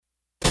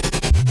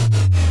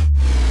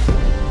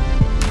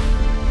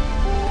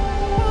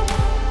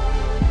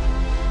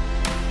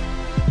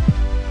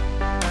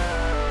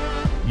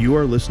You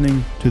are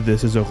listening to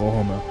This is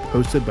Oklahoma,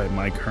 hosted by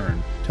Mike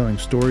Hearn, telling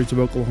stories of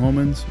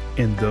Oklahomans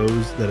and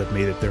those that have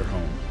made it their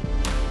home.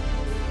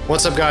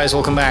 What's up, guys?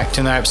 Welcome back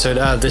to another episode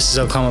of This is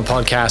Oklahoma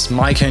podcast.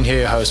 Mike Hearn here,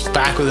 your host,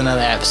 back with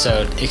another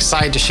episode.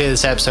 Excited to share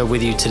this episode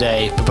with you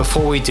today. But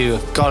before we do,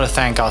 I've got to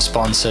thank our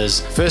sponsors.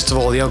 First of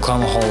all, the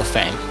Oklahoma Hall of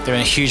Fame. They've been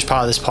a huge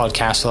part of this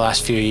podcast for the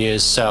last few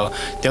years. So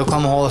the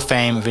Oklahoma Hall of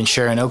Fame have been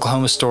sharing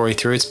Oklahoma's story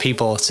through its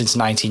people since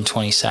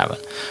 1927.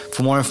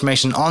 For more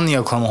information on the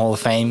Oklahoma Hall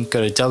of Fame,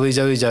 go to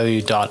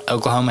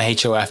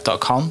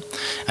www.oklahomahof.com.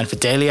 And for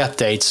daily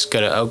updates, go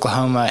to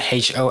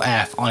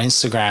oklahomahof on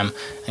Instagram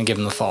and give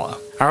them a follow.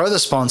 Our other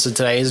sponsor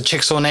today is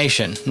Chickasaw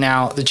Nation.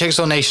 Now, the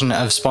Chickasaw Nation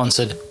have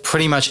sponsored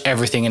pretty much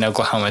everything in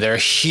Oklahoma. They're a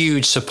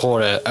huge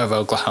supporter of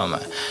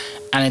Oklahoma.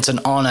 And it's an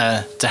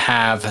honor to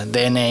have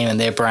their name and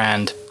their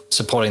brand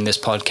supporting this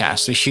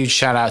podcast. A huge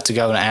shout out to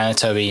Governor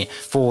Anatobi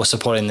for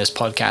supporting this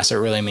podcast. It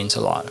really means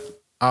a lot.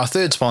 Our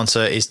third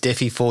sponsor is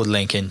Diffie Ford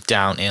Lincoln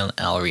down in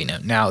El Reno.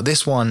 Now,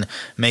 this one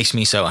makes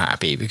me so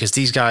happy because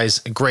these guys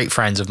are great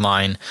friends of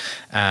mine,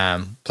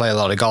 play a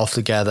lot of golf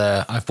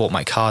together. I've bought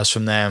my cars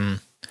from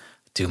them,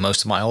 do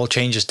most of my oil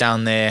changes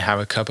down there, have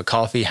a cup of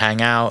coffee,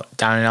 hang out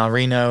down in El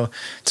Reno.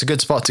 It's a good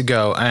spot to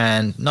go.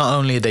 And not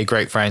only are they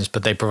great friends,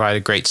 but they provide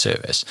a great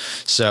service.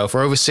 So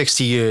for over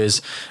 60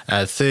 years,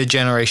 third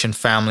generation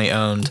family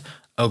owned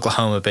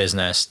Oklahoma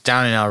business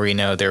down in El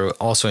Reno. They're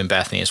also in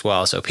Bethany as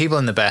well. So people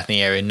in the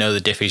Bethany area know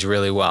the Diffies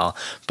really well.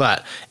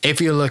 But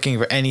if you're looking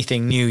for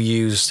anything new,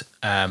 used,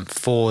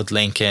 Ford,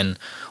 Lincoln,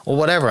 or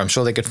whatever, I'm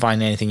sure they could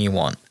find anything you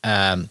want.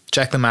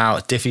 Check them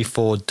out,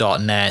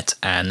 diffieford.net,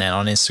 and then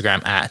on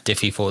Instagram at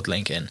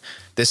diffiefordlincoln.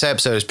 This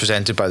episode is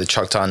presented by the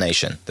Choctaw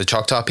Nation. The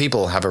Choctaw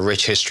people have a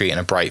rich history and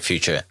a bright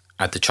future.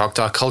 At the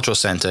Choctaw Cultural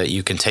Center,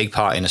 you can take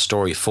part in a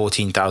story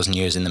 14,000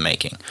 years in the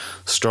making.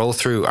 Stroll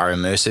through our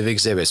immersive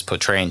exhibits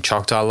portraying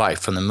Choctaw life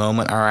from the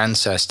moment our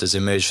ancestors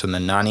emerged from the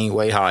Nani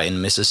Weha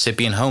in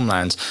Mississippian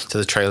homelands to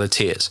the Trail of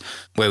Tears,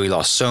 where we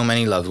lost so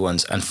many loved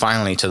ones, and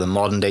finally to the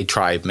modern-day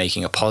tribe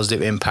making a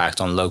positive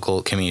impact on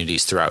local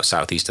communities throughout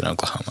southeastern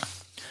Oklahoma.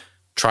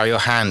 Try your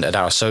hand at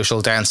our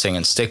social dancing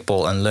and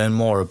stickball and learn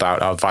more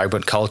about our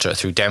vibrant culture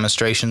through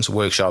demonstrations,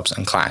 workshops,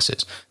 and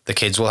classes. The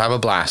kids will have a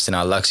blast in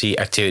our Luxie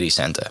Activity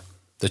Center.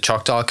 The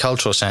Choctaw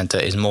Cultural Center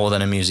is more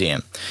than a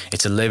museum.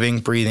 It's a living,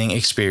 breathing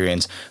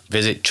experience.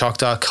 Visit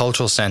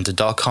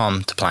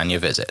choctawculturalcenter.com to plan your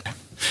visit.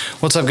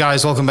 What's up,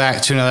 guys? Welcome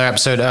back to another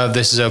episode of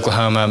This is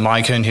Oklahoma.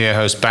 Mike Hearn here,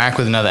 host, back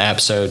with another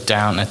episode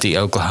down at the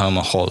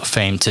Oklahoma Hall of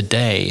Fame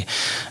today.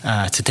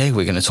 Today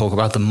we're going to talk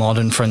about the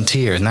modern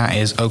frontier, and that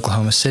is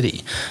Oklahoma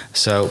City.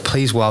 So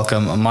please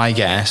welcome my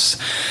guest,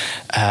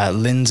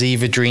 Lindsay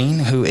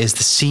Vidrine, who is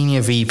the Senior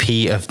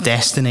VP of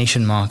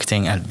Destination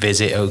Marketing at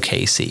Visit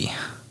OKC,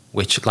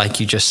 which, like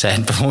you just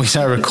said before we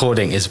started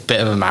recording, is a bit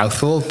of a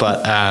mouthful,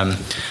 but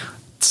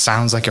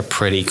sounds like a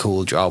pretty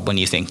cool job when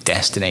you think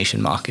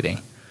destination marketing.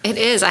 It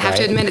is. I have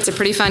to admit, it's a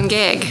pretty fun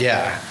gig.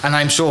 Yeah. And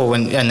I'm sure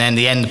and then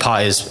the end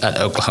part is at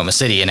Oklahoma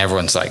City, and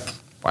everyone's like,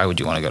 why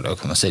would you want to go to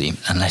Oklahoma City?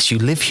 Unless you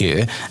live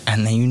here,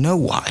 and then you know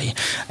why.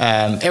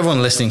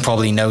 Everyone listening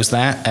probably knows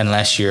that,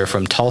 unless you're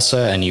from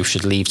Tulsa, and you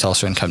should leave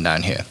Tulsa and come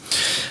down here.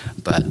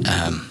 But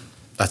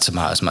that's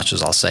about as much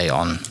as I'll say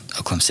on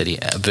Oklahoma City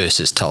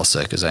versus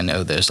Tulsa, because I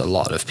know there's a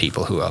lot of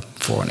people who are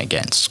for and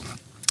against.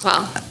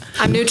 Well,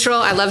 I'm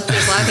neutral. There's a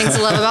lot of things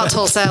to love about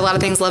Tulsa, a lot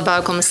of things to love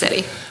about Oklahoma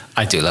City.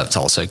 I do love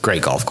Tulsa.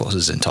 Great golf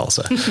courses in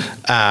Tulsa.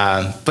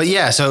 But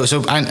yeah, so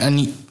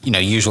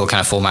usual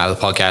kind of format of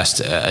the podcast,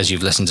 as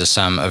you've listened to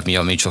some of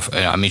your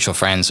mutual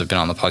friends who've been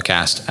on the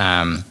podcast,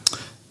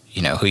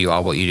 who you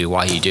are, what you do,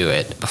 why you do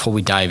it. Before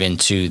we dive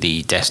into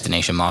the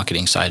destination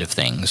marketing side of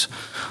things,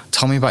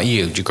 tell me about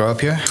you. Did you grow up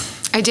here?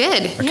 I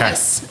did, okay.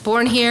 Yes.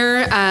 Born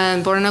here,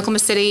 born in Oklahoma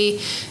City,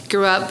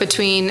 grew up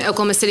between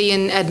Oklahoma City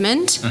and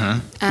Edmond,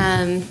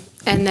 and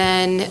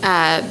then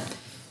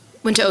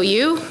went to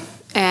OU.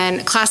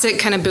 And classic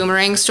kind of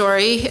boomerang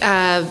story.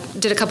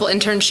 Did a couple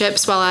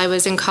internships while I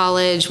was in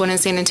college, one in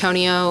San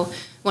Antonio,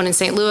 one in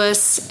St.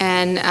 Louis,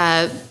 and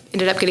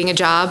ended up getting a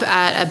job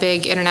at a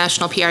big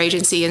international PR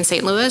agency in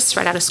St. Louis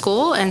right out of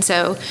school. And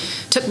so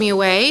took me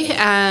away.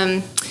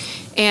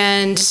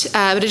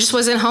 But it just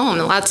wasn't home.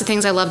 Lots of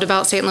things I loved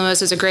about St. Louis.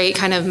 It was a great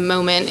kind of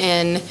moment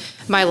in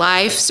my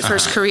life.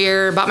 First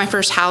career, bought my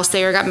first house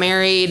there, got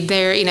married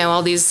there,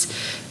 all these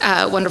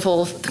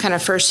wonderful kind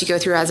of firsts you go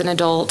through as an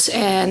adult.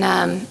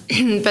 And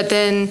but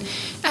then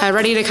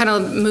ready to kind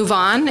of move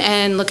on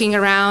and looking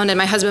around. And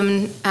my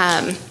husband,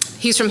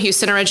 he's from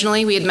Houston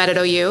originally. We had met at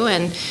OU,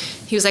 and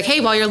he was like, hey,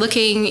 while you're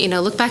looking,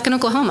 look back in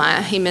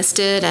Oklahoma. He missed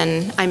it,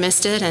 and I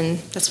missed it, and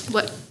that's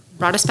what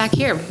brought us back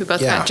here. We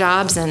both got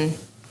jobs and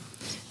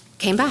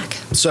came back.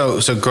 So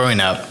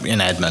growing up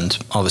in Edmond,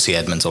 obviously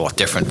Edmond's a lot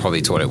different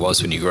probably to what it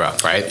was when you grew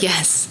up, right?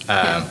 Yes.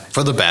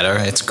 For the better.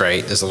 It's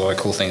great. There's a lot of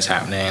cool things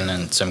happening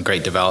and some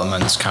great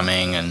developments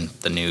coming, and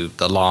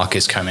the Lark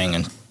is coming,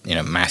 and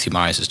Matthew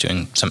Myers is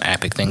doing some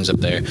epic things up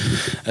there,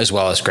 as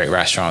well as great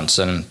restaurants.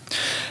 And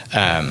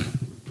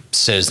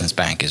Citizens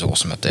Bank is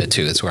awesome up there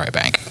too. That's where I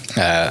bank.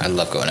 I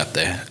love going up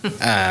there.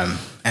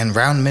 And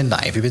Round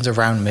Midnight. Have you been to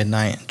Round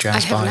Midnight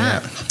Jazz Bar?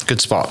 Not. Yeah.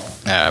 Good spot.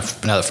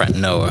 Another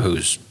friend, Noah,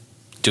 who's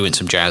doing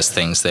some jazz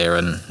things there,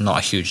 and not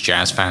a huge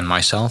jazz fan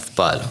myself,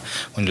 but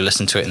when you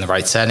listen to it in the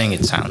right setting,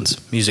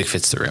 music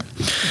fits the room.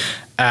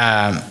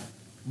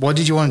 What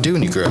did you want to do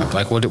when you grew up?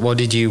 Like, what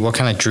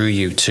kind of drew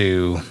you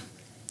to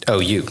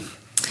OU?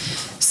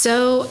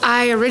 So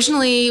I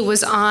originally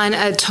was on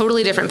a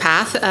totally different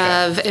path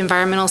of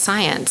environmental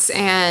science,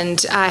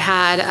 and I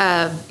had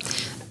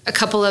a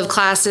couple of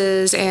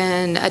classes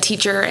and a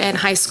teacher in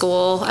high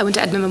school. I went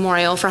to Edmond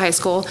Memorial for high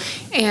school,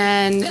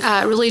 and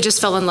really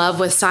just fell in love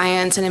with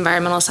science and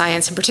environmental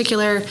science in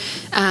particular.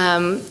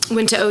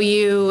 Went to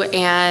OU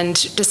and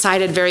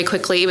decided very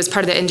quickly, it was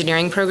part of the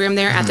engineering program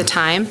there at the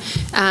time,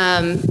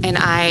 and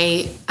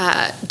I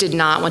did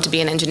not want to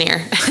be an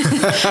engineer.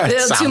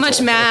 Too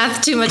much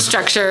math, too much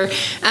structure.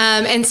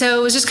 And so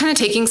it was just kind of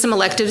taking some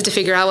electives to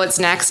figure out what's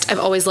next. I've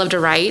always loved to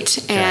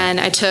write, and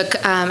I took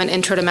an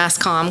intro to mass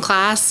comm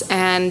class,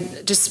 and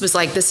just was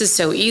like, this is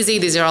so easy.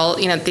 These are all,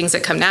 things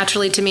that come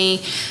naturally to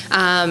me.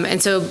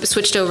 And so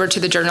switched over to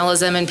the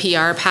journalism and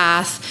PR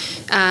path,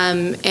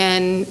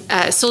 and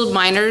still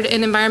minored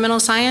in environmental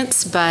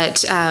science,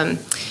 but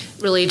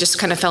really just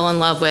kind of fell in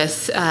love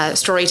with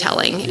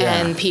storytelling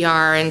and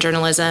PR and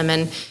journalism.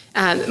 And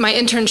my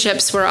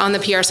internships were on the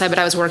PR side, but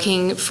I was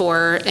working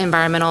for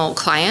environmental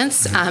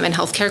clients and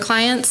healthcare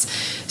clients.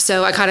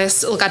 So I kind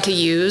of got to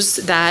use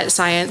that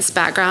science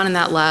background and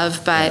that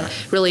love, but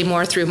really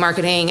more through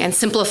marketing and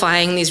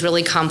simplifying these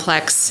really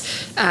complex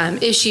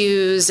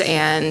issues,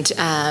 and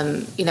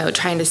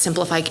trying to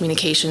simplify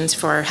communications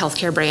for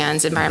healthcare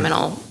brands,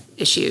 environmental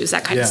issues,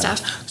 that kind of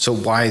stuff. So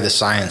why the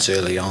science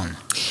early on?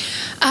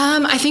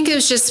 I think it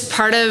was just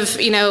part of,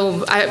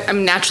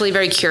 I'm naturally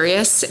very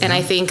curious, and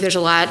I think there's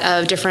a lot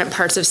of different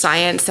parts of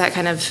science that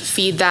kind of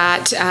feed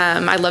that.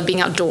 I love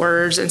being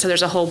outdoors, and so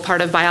there's a whole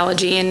part of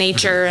biology and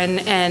nature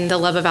and the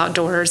love of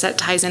outdoors that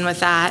ties in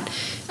with that.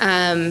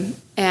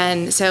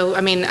 And so,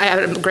 I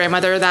had a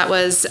grandmother that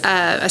was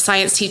a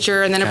science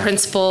teacher and then a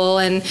principal,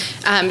 and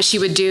she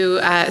would do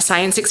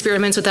science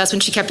experiments with us when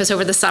she kept us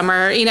over the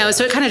summer,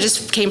 so it kind of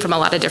just came from a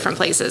lot of different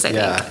places, I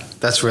think. Yeah,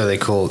 that's really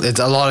cool.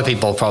 A lot of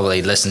people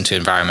probably listen to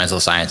environmental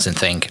science and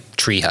think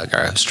tree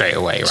hugger straight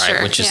away, right?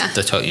 Sure, which is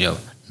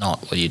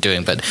not what you're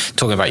doing, but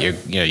talking about your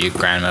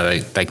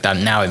grandmother like that,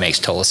 now it makes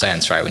total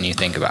sense, right? When you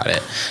think about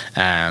it.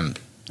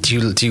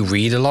 Do you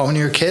read a lot when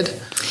you were a kid?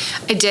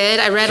 I did.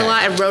 I read a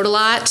lot. I wrote a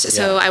lot.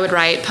 So I would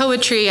write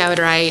poetry. I would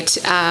write,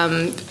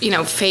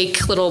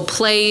 fake little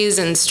plays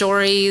and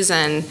stories.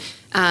 And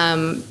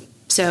kind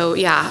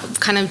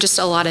of just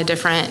a lot of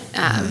different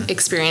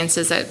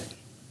experiences that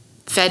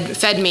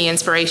fed me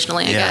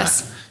inspirationally, I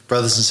guess.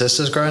 Brothers and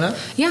sisters growing up?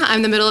 Yeah,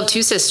 I'm the middle of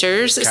two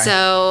sisters. Okay.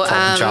 So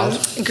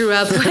grew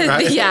up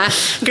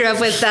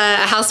with a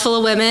house full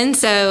of women.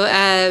 So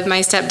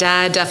my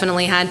stepdad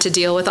definitely had to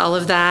deal with all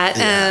of that.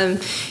 Yeah.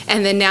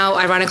 And then now,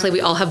 ironically,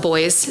 we all have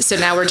boys. So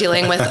now we're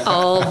dealing with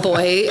all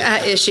boy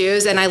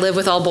issues. And I live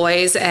with all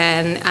boys,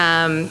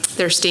 and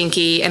they're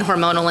stinky and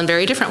hormonal in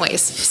very different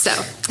ways. So.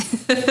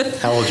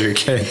 How old are your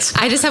kids?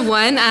 I just have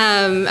one.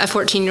 A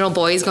 14-year-old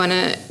boy is going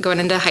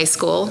into high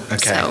school. Okay.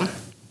 So.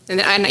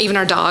 And even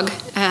our dog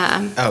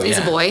is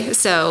a boy,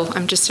 so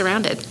I'm just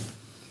surrounded.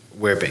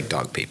 We're big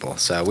dog people,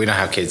 so we don't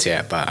have kids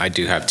yet, but I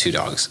do have 2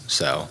 dogs,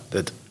 so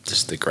they're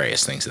just the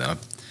greatest things in them.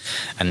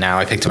 And now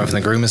I picked them up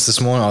from the groomers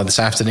this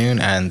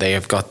afternoon, and they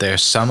have got their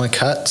summer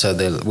cut. So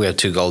we have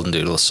 2 golden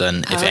doodles,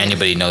 and if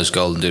anybody knows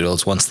golden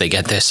doodles, once they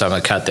get their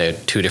summer cut, they're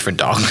 2 different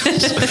dogs.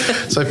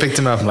 So I picked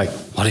them up. I'm like,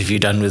 what have you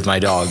done with my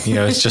dog?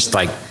 It's just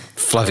like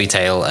fluffy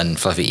tail and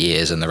fluffy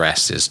ears, and the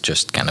rest is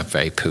just kind of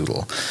very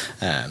poodle.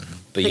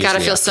 But they gotta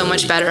feel so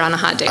much better on a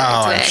hot day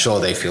like today. I'm sure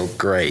they feel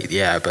great,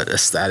 but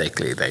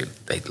aesthetically they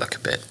look a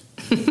bit,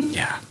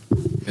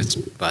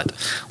 but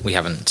we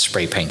haven't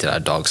spray painted our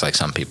dogs like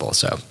some people,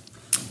 so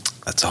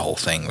that's a whole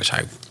thing which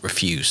I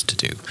refuse to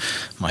do.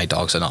 My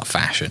dogs are not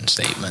fashion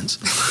statements.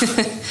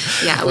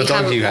 What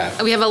dog do you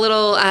have? We have a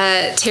little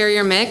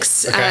terrier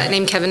mix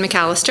named Kevin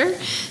McAllister,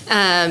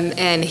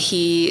 and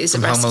he is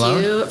from a rescue Home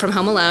Alone? From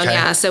Home Alone. Okay.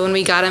 Yeah, so when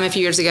we got him a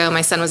few years ago,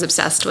 my son was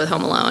obsessed with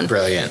Home Alone.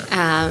 Brilliant.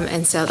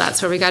 And so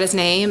that's where we got his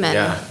name.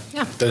 And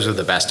those are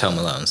the best Home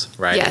Alones,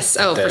 right? Yes.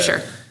 For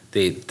sure.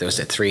 There was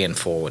a 3 and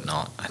 4 would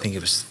not. I think it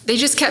was. They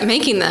just kept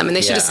making them, and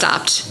they should have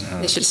stopped.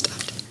 Mm-hmm. They should have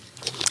stopped.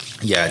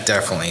 Yeah,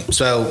 definitely.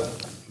 So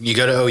you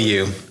go to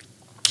OU.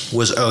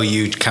 Was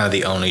OU kind of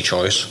the only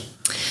choice?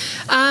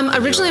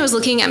 Originally, I was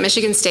looking at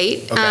Michigan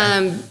State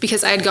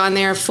because I had gone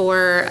there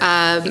for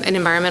an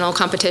environmental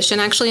competition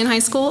actually in high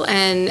school,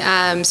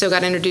 and so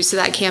got introduced to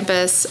that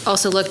campus.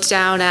 Also looked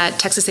down at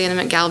Texas A&M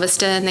at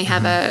Galveston. They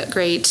have a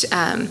great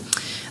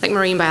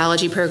marine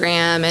biology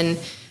program, and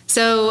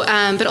so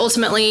but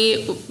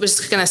ultimately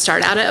was going to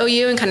start out at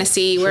OU and kind of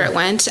see where it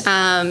went.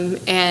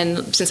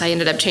 And since I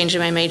ended up changing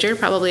my major,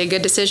 probably a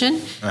good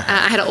decision.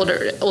 I had an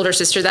older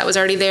sister that was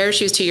already there.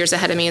 She was 2 years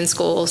ahead of me in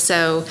school,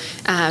 so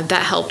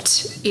that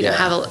helped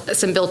have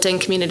some built-in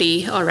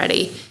community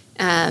already.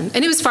 And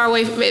it was far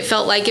away. It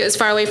felt like it was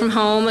far away from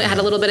home. It had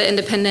a little bit of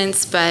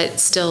independence, but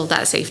still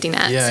that safety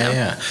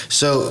net.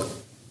 So,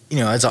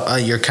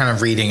 as you're kind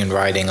of reading and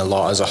writing a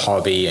lot as a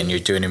hobby, and you're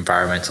doing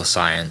environmental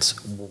science,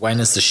 when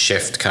does the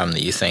shift come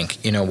that you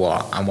think, you know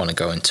what, I want to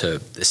go into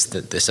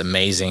this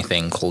amazing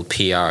thing called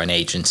PR and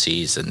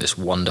agencies and this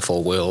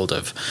wonderful world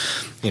of,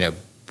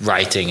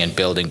 writing and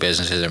building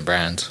businesses and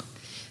brands?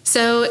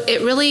 So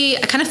I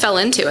kind of fell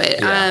into it.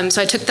 Yeah.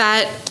 So I took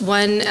that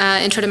one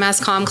intro to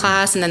mass comm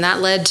class, and then that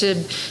led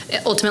to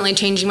ultimately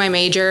changing my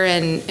major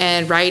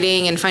and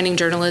writing and finding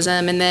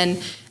journalism. And then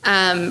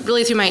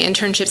really through my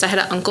internships, I had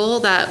an uncle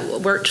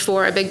that worked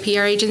for a big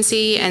PR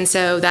agency. And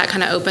so that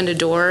kind of opened a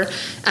door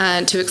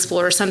to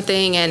explore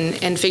something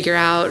and figure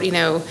out,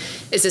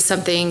 is this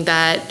something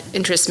that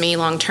interests me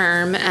long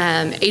term?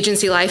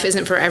 Agency life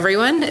isn't for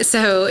everyone.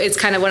 So it's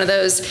kind of one of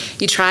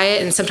those, you try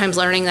it, and sometimes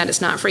learning that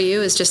it's not for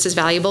you is just as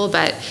valuable.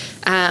 But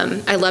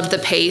I loved the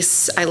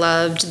pace. I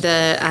loved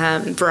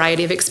the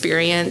variety of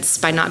experience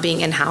by not being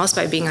in-house,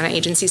 by being on an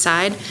agency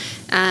side.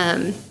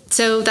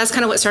 So that's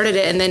kind of what started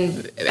it. And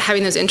then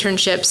having those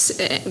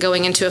internships,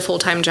 going into a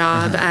full-time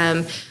job.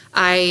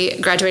 I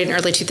graduated in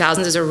early 2000s.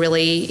 It was a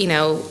really,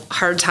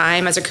 hard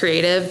time as a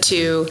creative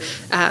to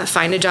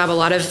find a job. A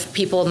lot of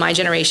people in my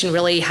generation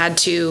really had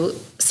to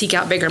seek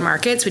out bigger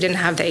markets. We didn't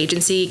have the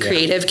agency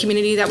creative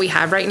community that we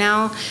have right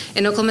now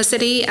in Oklahoma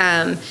City.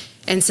 And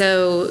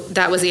so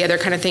that was the other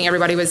kind of thing.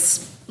 Everybody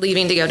was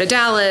leaving to go to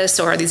Dallas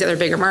or these other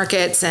bigger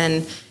markets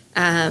and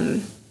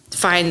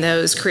find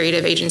those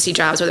creative agency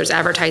jobs, whether it's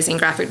advertising,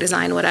 graphic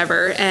design,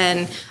 whatever.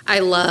 And I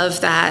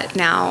love that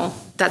now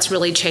that's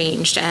really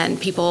changed, and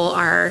people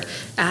are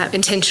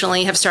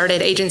intentionally have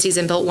started agencies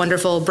and built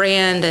wonderful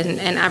brand and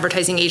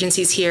advertising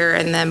agencies here,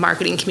 and the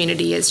marketing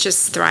community is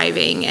just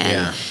thriving.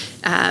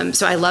 And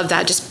so I love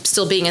that, just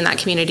still being in that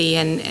community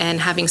and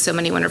having so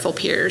many wonderful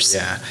peers.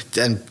 Yeah,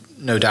 and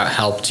no doubt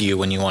helped you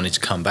when you wanted to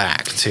come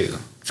back too.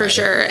 For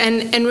sure.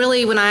 And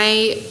really when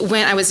I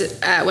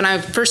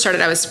first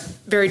started, I was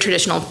very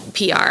traditional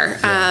PR.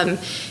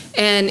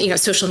 And,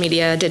 social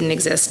media didn't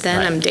exist then.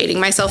 Right. I'm dating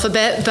myself a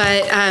bit,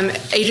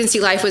 but agency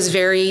life was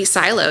very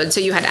siloed. So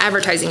you had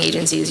advertising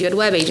agencies, you had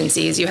web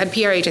agencies, you had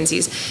PR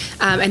agencies,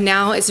 and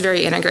now it's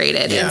very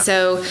integrated. Yeah. And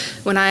so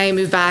when I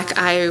moved back,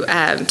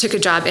 I took a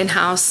job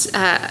in-house,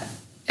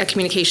 a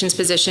communications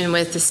position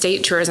with the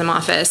state tourism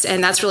office.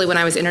 And that's really when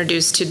I was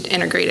introduced to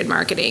integrated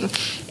marketing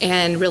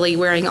and really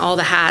wearing all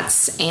the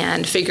hats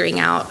and figuring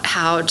out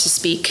how to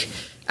speak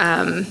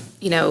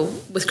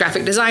with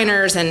graphic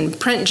designers and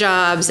print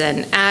jobs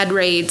and ad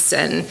rates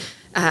and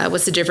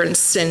what's the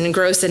difference in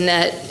gross and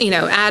net,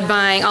 ad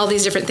buying, all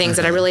these different things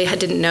that I really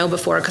didn't know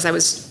before because I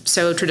was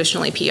so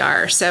traditionally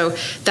PR. So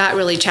that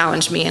really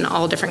challenged me in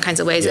all different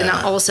kinds of ways. Yeah. And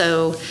it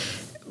also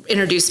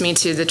introduced me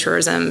to the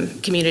tourism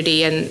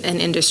community and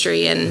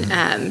industry.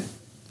 And,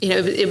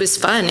 it was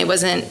fun. It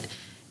wasn't,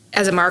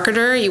 as a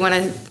marketer, you want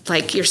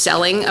to, you're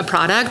selling a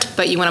product,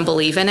 but you want to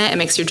believe in it. It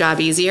makes your job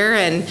easier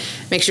and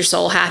makes your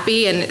soul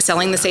happy. And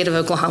selling the state of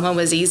Oklahoma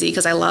was easy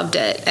because I loved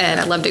it and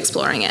I loved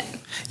exploring it.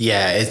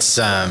 Yeah, it's,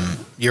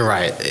 you're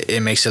right.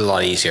 It makes it a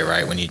lot easier,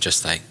 right? When you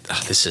just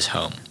this is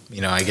home.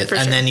 I get,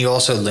 and then you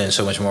also learn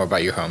so much more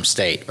about your home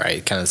state,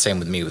 right? Kind of the same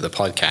with me with the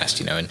podcast,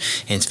 and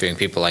interviewing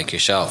people like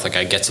yourself.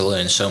 I get to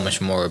learn so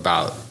much more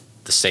about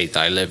the state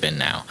that I live in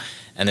now.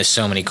 And there's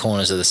so many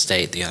corners of the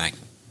state that you're like,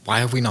 why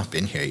have we not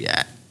been here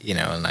yet?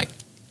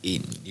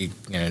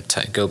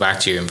 Go back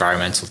to your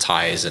environmental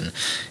ties and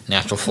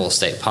Natural Falls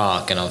State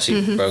Park, and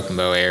obviously Broken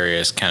Bow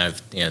area is kind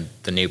of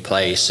the new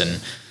place,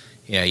 and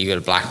you go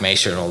to Black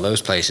Mesa and all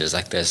those places.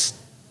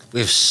 We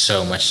have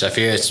so much stuff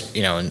here. It's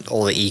and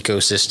all the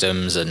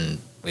ecosystems, and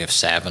we have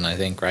 7, I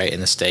think, right,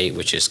 in the state,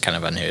 which is kind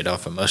of unheard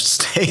of for most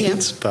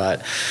states. Yeah.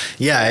 But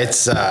yeah, it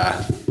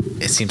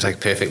seems like a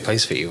perfect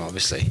place for you,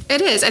 obviously.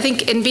 It is. I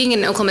think, in being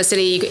in Oklahoma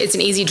City, it's an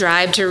easy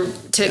drive to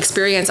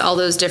experience all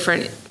those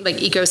different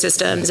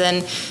ecosystems,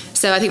 and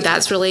so I think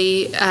that's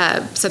really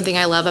something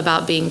I love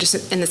about being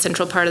just in the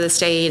central part of the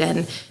state.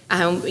 And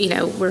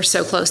we're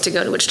so close to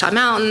go to Wichita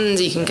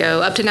Mountains. You can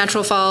go up to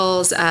Natural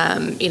Falls. You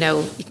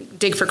can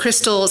dig for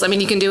crystals. I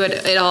mean, you can do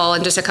it all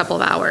in just a couple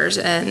of hours.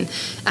 And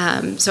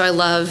so I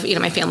love,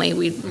 my family,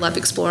 we love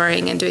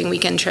exploring and doing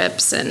weekend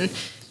trips and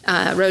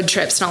road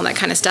trips and all that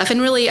kind of stuff. And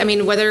really,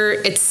 whether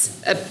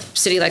it's a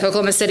city like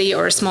Oklahoma City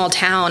or a small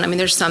town,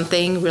 there's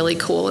something really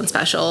cool and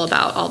special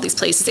about all these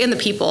places and the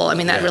people.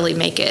 That really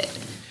make it.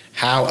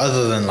 How,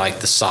 other than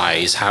the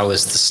size, how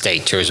is the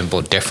state tourism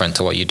board different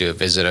to what you do at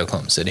Visit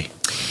Oklahoma City?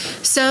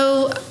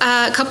 So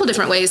a couple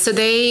different ways. So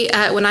they,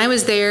 when I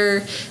was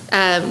there,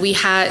 we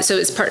had, so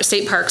it's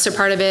state parks are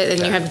part of it, and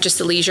you have just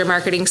the leisure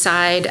marketing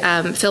side.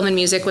 Film and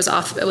music was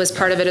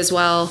part of it as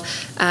well.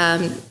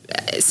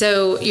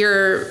 So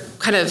you're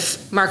kind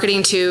of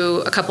marketing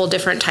to a couple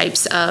different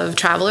types of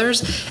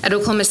travelers. At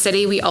Oklahoma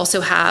City, we also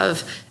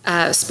have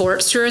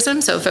sports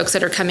tourism, so folks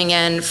that are coming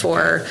in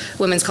for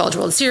Women's College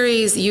World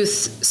Series,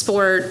 youth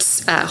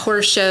sports,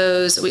 horse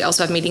shows. We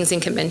also have meetings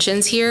and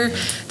conventions here.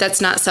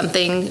 That's not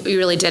something we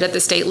really did at the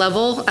state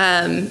level.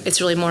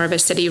 It's really more of a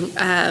city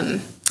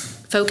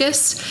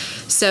focus.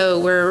 So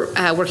we're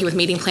working with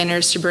meeting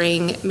planners to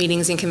bring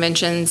meetings and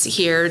conventions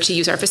here to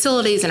use our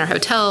facilities and our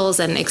hotels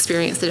and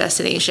experience the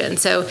destination.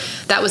 So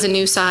that was a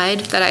new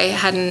side that I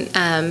hadn't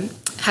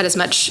had as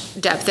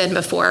much depth in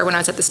before when I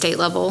was at the state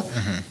level.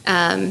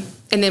 Mm-hmm.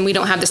 And then we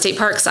don't have the state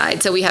park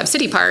side. So we have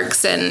city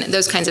parks and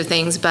those kinds of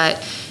things.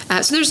 But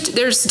so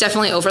there's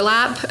definitely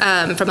overlap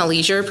from a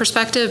leisure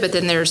perspective, but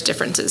then there's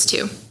differences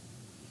too.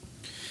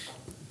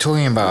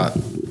 Talking about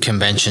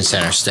convention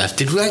center stuff,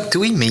 did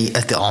we meet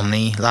at the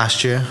Omni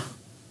last year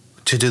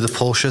to do the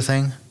Porsche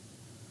thing?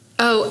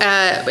 Oh,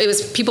 it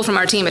was people from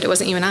our team, but it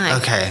wasn't you and I.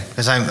 Okay,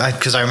 because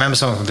I remember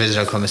someone from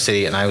visiting Oklahoma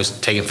City, and I was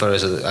taking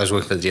photos. I was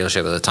working for the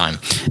dealership at the time,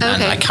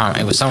 and I can't.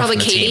 It was someone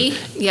probably from the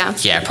Katie. team.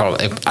 Yeah,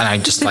 probably. And I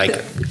just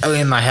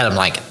in my head, I'm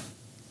like,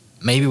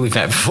 maybe we've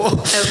met before.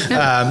 Oh,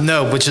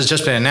 no. No, which has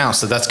just been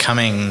announced that's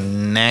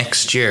coming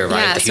next year, right?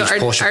 Yeah,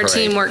 the so our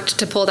team worked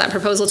to pull that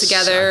proposal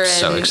together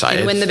so excited.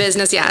 And win the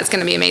business. Yeah, it's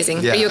going to be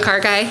amazing. Yeah. Are you a car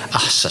guy? Oh,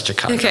 such a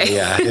car okay.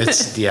 guy.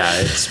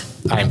 Yeah,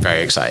 I'm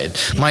very excited.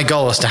 My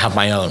goal is to have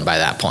my own by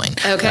that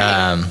point. Okay.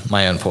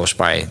 My own Porsche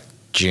by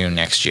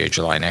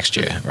July next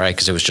year, right?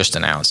 Because it was just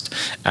announced.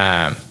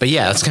 But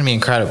yeah, that's going to be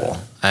incredible.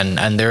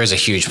 And there is a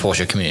huge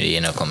Porsche community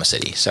in Oklahoma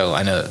City. So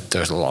I know that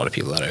there's a lot of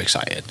people that are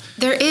excited.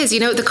 There is.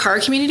 The car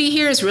community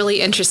here is really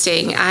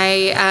interesting.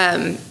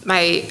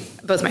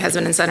 Both my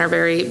husband and son are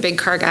very big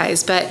car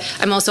guys, but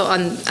I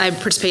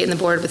participate in the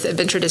board with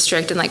Adventure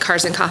District, and like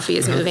Cars and Coffee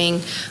is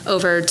moving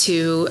over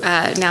to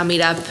now meet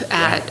up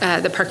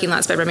at the parking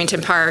lots by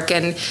Remington Park.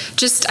 And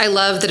just, I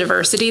love the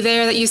diversity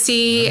there that you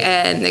see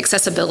and the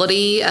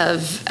accessibility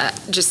of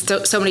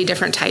just so many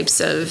different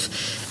types of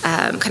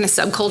kind of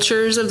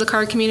subcultures of the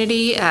car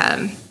community.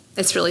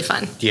 It's really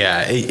fun.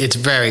 Yeah, it's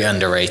very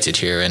underrated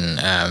here, and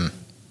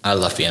I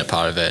love being a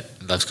part of it.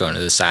 I love going to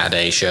the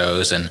Saturday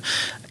shows, and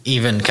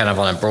even kind of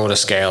on a broader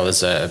scale,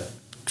 as a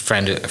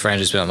friend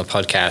who's been on the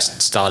podcast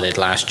started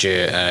last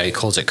year. He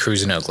calls it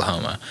Cruising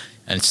Oklahoma,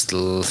 and it's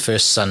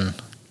the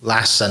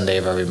last Sunday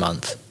of every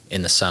month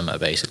in the summer,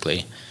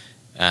 basically.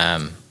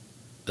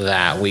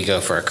 That we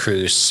go for a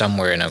cruise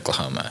somewhere in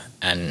Oklahoma,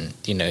 and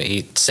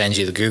he sends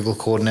you the Google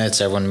coordinates.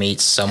 Everyone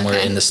meets somewhere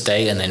in the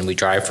state, and then we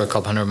drive for a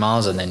couple hundred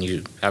miles, and then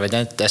you have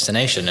a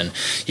destination, and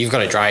you've got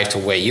to drive to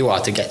where you are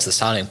to get to the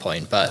starting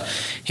point. But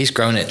he's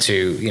grown it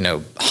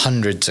to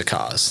hundreds of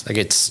cars.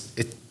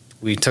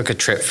 We took a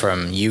trip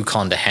from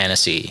Yukon to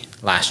Hennessy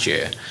last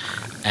year,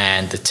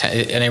 and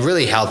it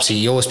really helps.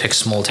 You always pick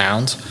small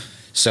towns.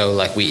 So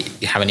we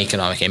have an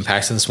economic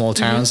impact in the small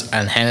towns,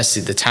 and Hennessy,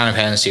 the town of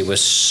Hennessy,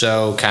 was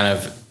so kind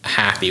of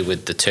happy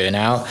with the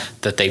turnout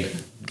that they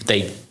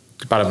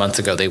about a month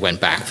ago they went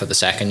back for the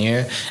second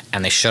year,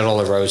 and they shut all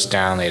the roads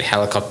down. They had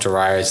helicopter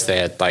rides. They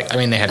had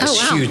they had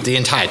this huge. The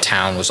entire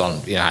town was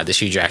on had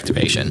this huge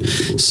activation.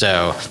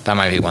 So that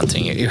might be one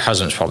thing. Your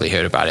husband's probably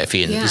heard about it if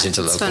he's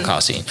into the local car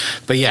scene.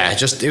 But yeah,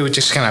 it would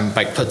just kind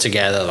of put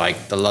together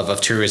the love of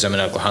tourism in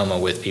Oklahoma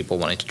with people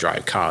wanting to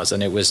drive cars,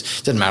 and it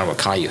didn't matter what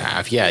car you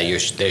have. Yeah,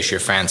 there's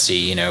your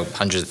fancy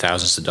hundreds of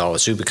thousands of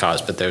dollars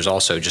supercars, but there's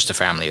also just a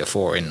family of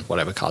four in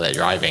whatever car they're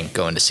driving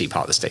going to see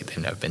part of the state they've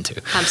never been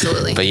to.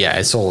 Absolutely. But yeah,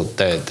 it's all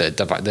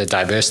the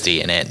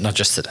diversity in it, not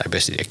just the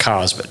diversity of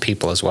cars, but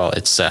people as well.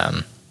 It's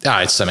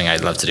something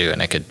I'd love to do,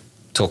 and I could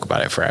talk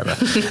about it forever.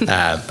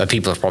 But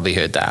people have probably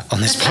heard that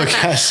on this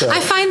podcast. So I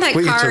find that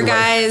car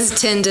guys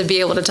tend to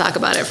be able to talk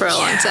about it for a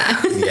long time.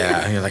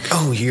 Yeah, you're like,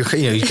 you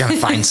gotta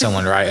find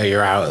someone, right? Or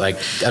you're out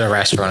at a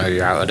restaurant, or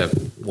you're out at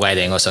a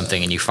wedding or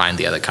something, and you find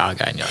the other car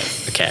guy, and you're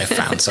like, okay, I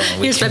found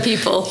someone. Here's my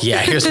people. Yeah,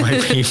 here's my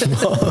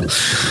people.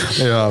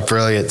 Yeah,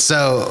 brilliant.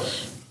 So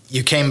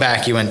you came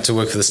back, you went to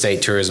work for the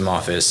state tourism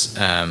office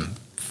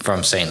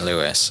from St.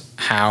 Louis.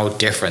 How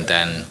different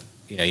then?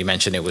 You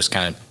mentioned it was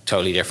kind of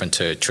totally different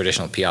to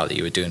traditional PR that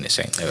you were doing at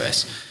St.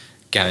 Louis,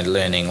 kind of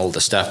learning all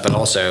the stuff, but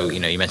also,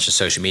 you mentioned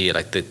social media,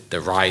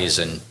 the rise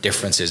and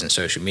differences in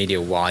social media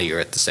while you're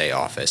at the state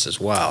office as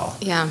well.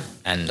 Yeah.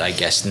 And I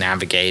guess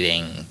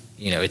navigating,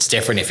 it's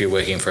different if you're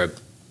working for a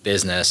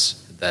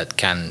business that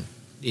can,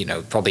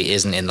 probably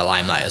isn't in the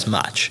limelight as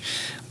much,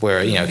 where,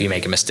 if you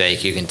make a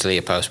mistake, you can delete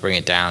a post, bring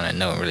it down, and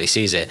no one really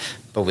sees it.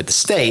 But with the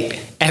state,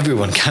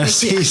 everyone kind of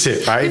sees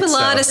it, right? We have a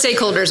lot of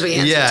stakeholders we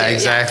answer to. Yeah,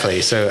 exactly.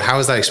 Yeah. So how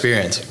was that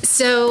experience?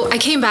 So I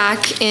came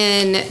back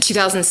in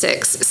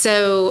 2006.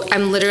 So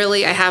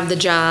I have the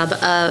job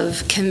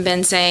of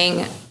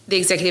convincing the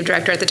executive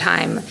director at the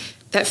time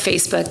that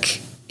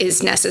Facebook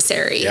is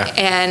necessary. Yeah.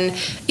 And,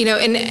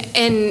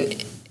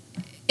 and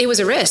it was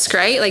a risk,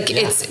 right?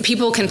 It's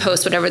people can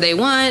post whatever they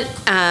want.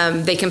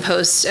 They can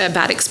post a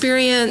bad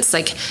experience.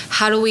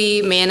 How do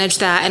we manage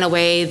that in a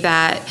way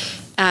that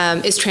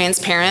is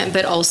transparent,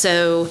 but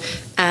also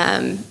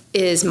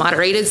is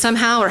moderated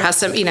somehow, or has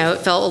some, it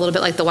felt a little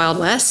bit like the Wild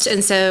West.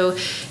 And so,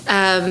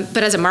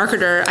 but as a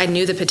marketer, I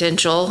knew the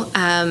potential,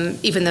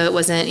 even though it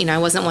wasn't, I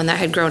wasn't one that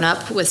had grown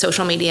up with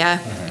social media.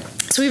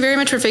 So we very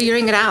much were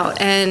figuring it out.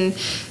 And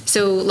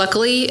so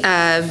luckily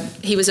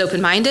he was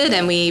open-minded,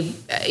 and we,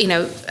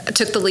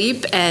 took the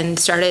leap and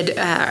started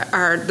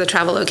the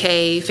Travel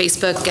OK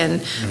Facebook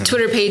and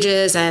Twitter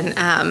pages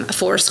and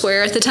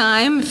Foursquare at the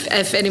time.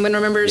 If anyone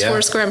remembers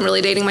Foursquare, I'm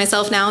really dating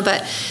myself now.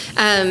 But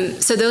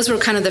so those were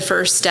kind of the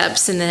first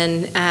steps. And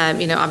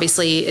then,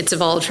 obviously it's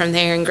evolved from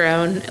there and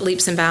grown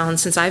leaps and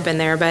bounds since I've been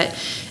there. But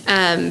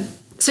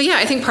so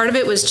I think part of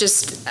it was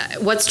just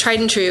what's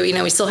tried and true.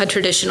 We still had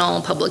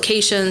traditional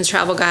publications,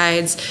 travel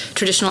guides,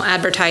 traditional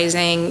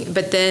advertising,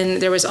 but then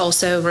there was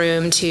also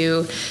room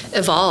to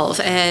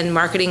evolve, and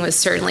marketing was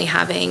certainly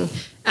having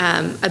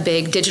a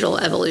big digital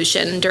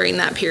evolution during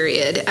that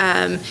period.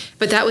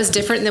 But that was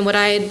different than what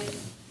I had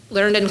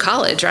learned in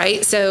college,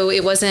 right? So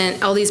it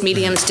wasn't, all these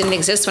mediums didn't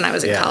exist when I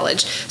was in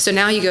college. So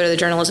now you go to the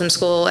journalism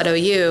school at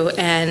OU,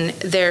 and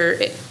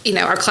there,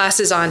 our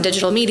classes on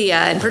digital media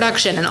and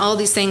production and all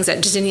these things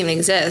that just didn't even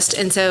exist.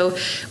 And so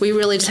we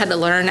really just had to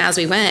learn as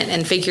we went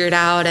and figure it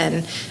out,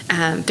 and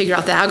figure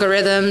out the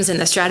algorithms and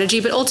the strategy.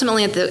 But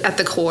ultimately at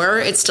the core,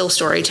 it's still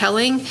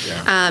storytelling.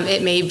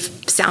 It may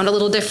sound a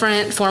little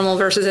different, formal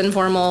versus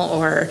informal,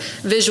 or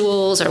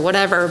visuals or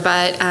whatever,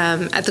 but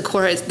at the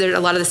core, there a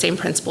lot of the same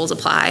principles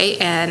apply.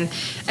 And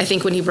I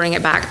think when you bring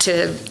it back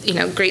to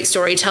great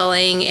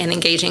storytelling and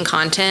engaging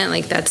content,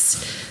 like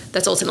that's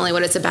ultimately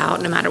what it's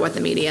about, no matter what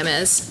the medium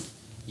is.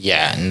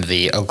 Yeah, and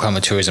the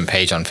Oklahoma Tourism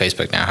page on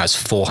Facebook now has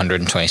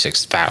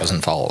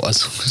 426,000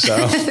 followers. So,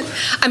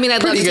 I mean,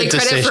 I'd love to take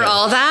credit for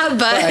all that,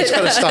 but it's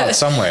got to start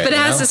somewhere. But it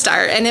has to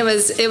start, and it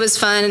was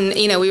fun.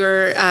 We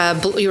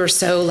were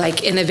so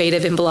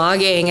innovative in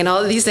blogging and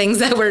all of these things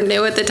that were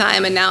new at the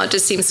time, and now it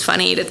just seems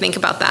funny to think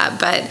about that.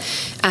 But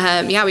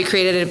we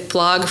created a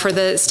blog for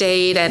the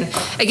state, and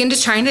again,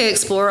 just trying to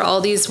explore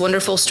all these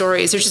wonderful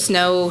stories. There's just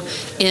no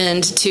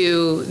end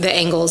to the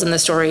angles and the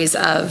stories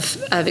of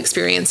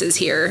experiences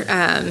here.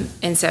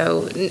 And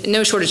so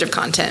no shortage of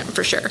content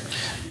for sure.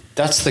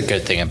 That's the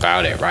good thing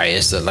about it, right?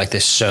 Is that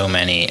there's so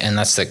many, and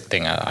that's the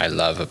thing I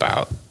love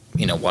about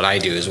what I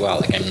do as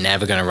well. I'm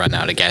never going to run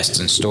out of guests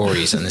and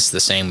stories, and it's the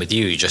same with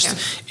you.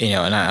 Just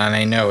and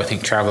I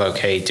think Travel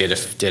OK did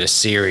a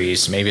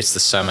series. Maybe it's the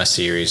summer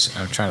series.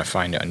 I'm trying to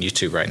find it on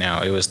YouTube right now.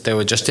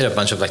 They just did a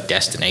bunch of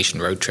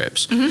destination road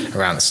trips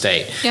around the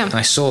state. Yeah. And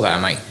I saw that.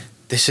 I'm like,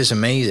 this is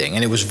amazing,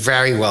 and it was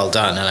very well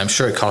done. And I'm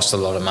sure it cost a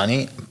lot of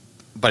money,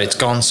 but it's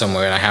gone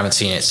somewhere, and I haven't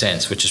seen it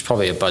since, which is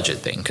probably a budget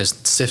thing, because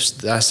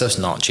that stuff's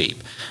not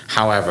cheap.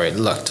 However, it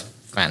looked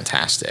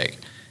fantastic.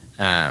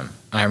 I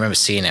remember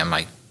seeing it. I'm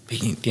like,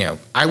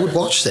 I would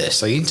watch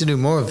this. I need to do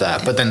more of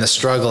that. But then the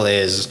struggle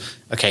is,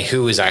 okay,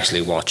 who is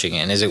actually watching it,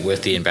 and is it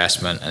worth the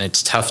investment? And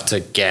it's tough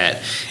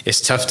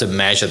to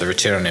measure the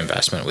return on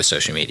investment with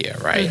social media,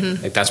 right?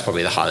 That's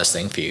probably the hardest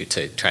thing for you,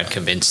 to try and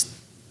convince,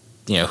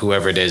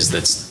 whoever it is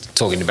that's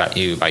talking about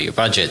your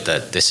budget,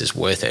 that this is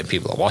worth it and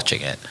people are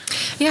watching it.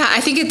 Yeah,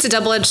 I think it's a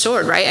double-edged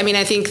sword, right? I mean,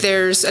 I think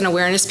there's an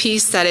awareness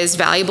piece that is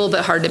valuable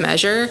but hard to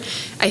measure.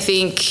 I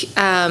think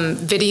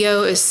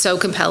video is so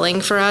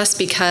compelling for us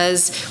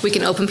because we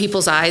can open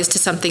people's eyes to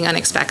something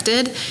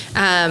unexpected.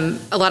 A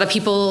lot of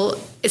people,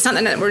 it's not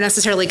that we're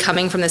necessarily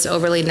coming from this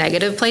overly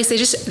negative place.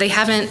 They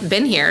haven't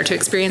been here to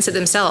experience it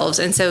themselves.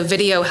 And so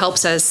video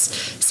helps us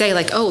say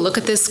oh, look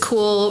at this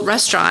cool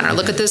restaurant, or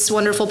look at this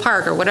wonderful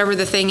park, or whatever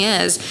the thing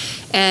is,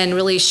 and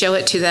really show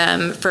it to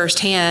them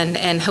firsthand,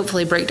 and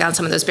hopefully break down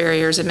some of those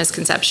barriers and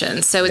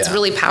misconceptions. So it's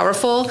really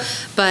powerful,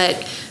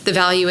 but the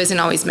value isn't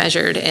always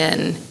measured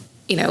in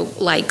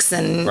likes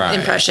and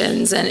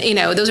impressions, and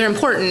those are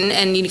important,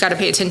 and you got to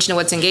pay attention to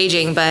what's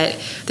engaging, but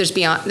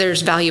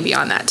there's value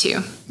beyond that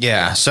too.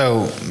 Yeah.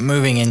 So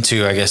moving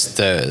into, I guess,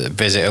 the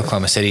Visit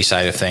Oklahoma City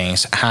side of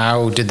things,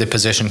 how did the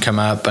position come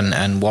up,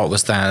 and what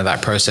was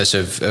that process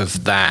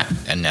of that,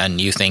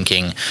 and you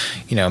thinking,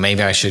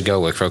 maybe I should go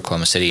work for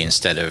Oklahoma City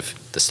instead of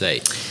the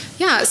state?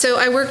 Yeah, so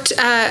I worked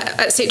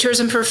at State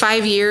Tourism for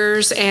 5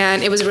 years,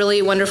 and it was a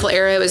really wonderful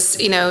era. It was,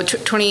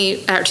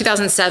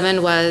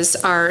 2007 was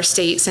our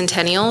state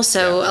centennial,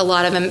 so a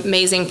lot of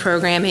amazing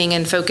programming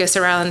and focus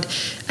around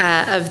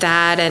of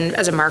that. And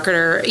as a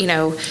marketer,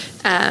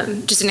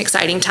 just an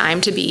exciting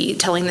time to be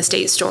telling the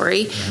state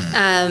story.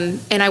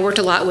 And I worked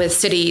a lot with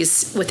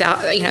cities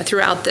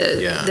throughout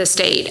the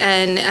state.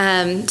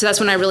 And so that's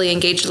when I really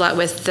engaged a lot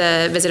with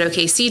the Visit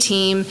OKC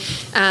team.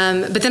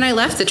 But then I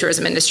left the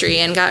tourism industry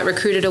and got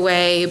recruited away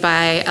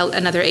by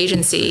another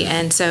agency.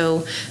 And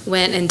so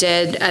went and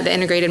did the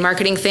integrated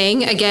marketing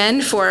thing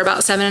again for about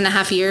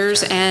 7.5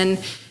 years.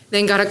 And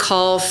then got a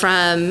call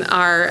from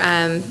our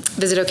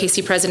Visit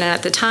OKC president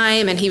at the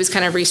time, and he was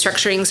kind of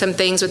restructuring some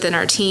things within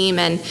our team,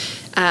 and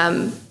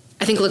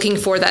I think looking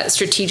for that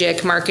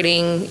strategic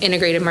marketing,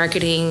 integrated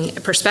marketing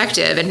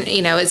perspective. And,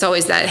 it's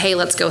always that, hey,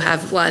 let's go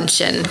have lunch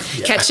and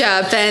catch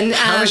up. And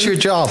how is your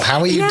job?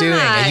 How are you doing?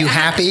 Are you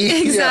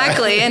happy?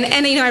 Exactly.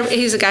 And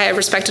he's a guy I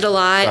respected a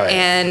lot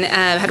and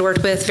had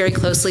worked with very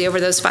closely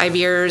over those 5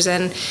 years.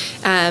 And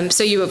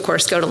so you, of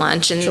course, go to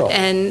lunch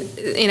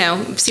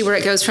and see where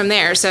it goes from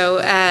there. So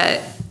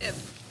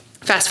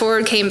Fast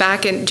forward, came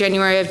back in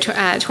January of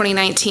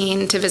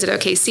 2019 to visit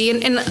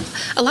OKC, and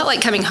a lot like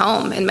coming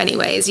home in many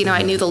ways. You know,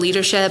 I knew the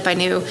leadership, I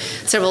knew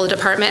several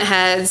department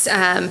heads.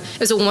 It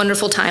was a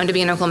wonderful time to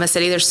be in Oklahoma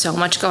City. There's so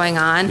much going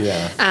on.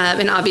 Yeah.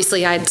 And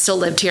obviously I'd still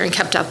lived here and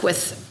kept up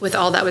with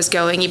all that was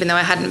going, even though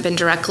I hadn't been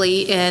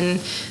directly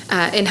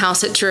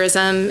in-house at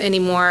tourism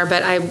anymore.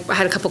 But I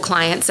had a couple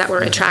clients that were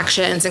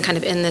attractions and kind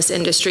of in this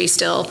industry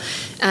still.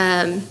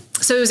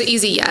 So it was an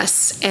easy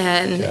yes,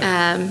 and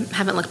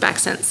haven't looked back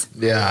since.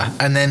 Yeah,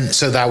 and then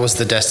so that was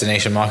the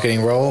destination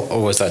marketing role,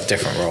 or was that a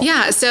different role?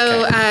 Yeah,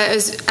 so I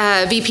was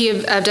VP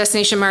of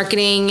destination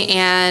marketing,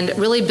 and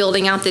really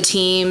building out the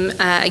team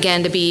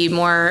again to be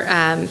more.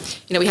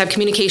 We have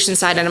communication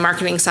side and a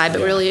marketing side,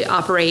 but really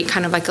operate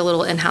kind of like a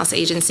little in-house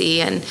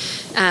agency. And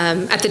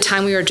at the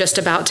time, we were just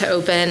about to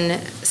open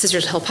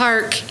Scissors Hill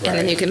Park and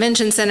the new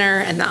convention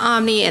center and the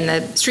Omni and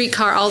the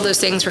streetcar. All those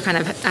things were kind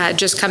of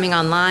just coming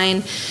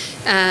online.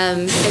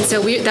 And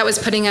so that was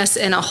putting us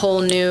in a whole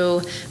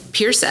new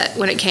peer set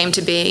when it came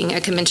to being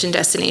a convention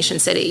destination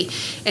city.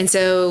 And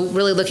so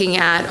really looking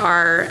at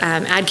our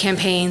ad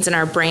campaigns and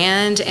our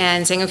brand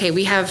and saying, okay,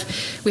 we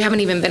haven't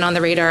even been on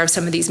the radar of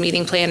some of these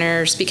meeting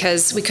planners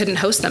because we couldn't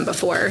host them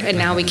before, and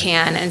now we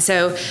can. And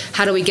so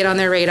how do we get on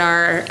their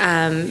radar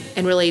and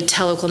really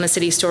tell Oklahoma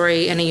City's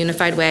story in a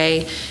unified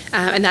way?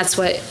 And that's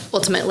what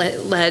ultimately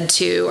led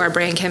to our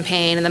brand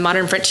campaign and the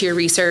Modern Frontier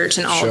research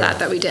and all of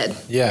that we did.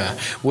 Yeah.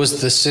 Was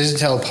the Scissors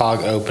Hill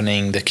Park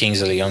opening the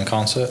Kings of Leon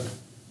concert?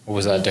 Or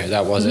was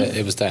that was it?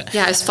 It was that.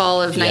 Yeah, it was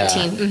fall of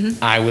 19.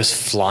 Mm-hmm. I was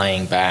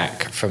flying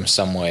back from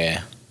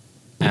somewhere,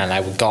 and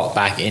I got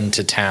back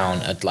into town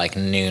at like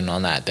noon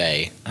on that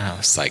day. And I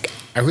was like,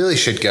 I really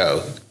should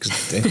go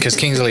because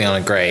Kings of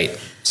Leon are great.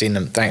 Seen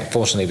them,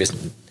 fortunately,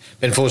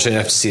 been fortunate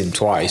enough to see them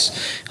twice.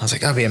 I was like,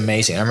 that'd be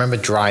amazing. I remember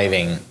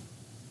driving.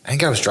 I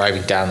think I was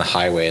driving down the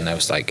highway, and I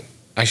was like,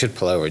 I should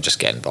pull over and just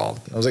get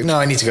involved. I was like, no,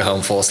 I need to go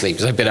home, fall asleep,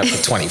 because I've been up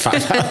for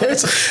 25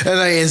 hours. And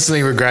I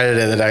instantly regretted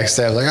it the next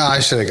day. I was like, I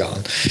should have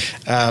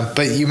gone.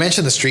 But you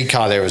mentioned the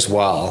streetcar there as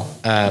well.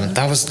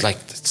 That was like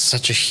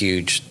such a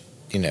huge,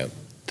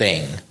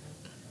 thing.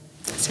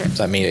 Sorry. Is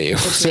that me or you?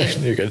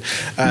 You're good.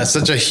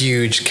 Such a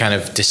huge kind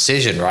of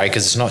decision, right?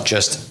 Because it's not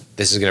just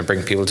this is going to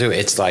bring people to it.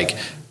 It's like,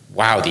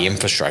 wow, the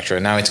infrastructure.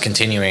 And now it's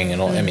continuing.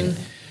 And all. I mean,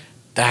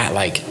 that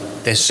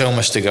there's so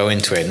much to go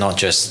into it, not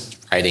just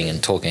writing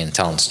and talking and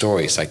telling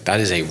stories. Like,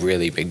 that is a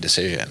really big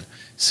decision.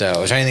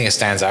 So is there anything that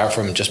stands out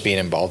from just being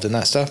involved in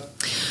that stuff?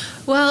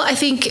 Well, I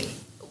think,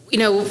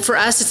 for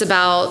us, it's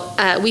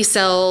about, we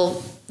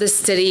sell this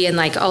city and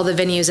all the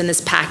venues in this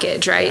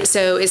package, right?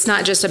 So it's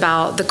not just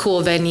about the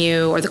cool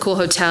venue or the cool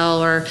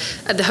hotel or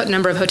the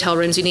number of hotel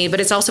rooms you need, but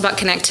it's also about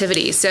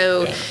connectivity.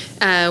 So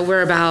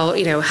we're about,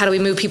 how do we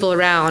move people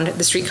around?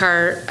 The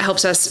streetcar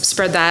helps us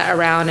spread that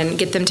around and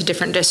get them to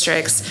different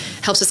districts,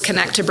 helps us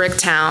connect to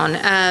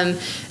Bricktown.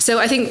 So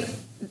I think,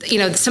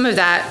 some of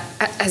that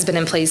has been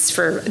in place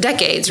for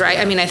decades, right?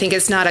 I mean, I think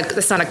it's not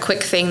a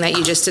quick thing that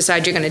you just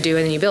decide you're going to do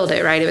and then you build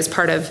it, right? It was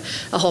part of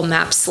a whole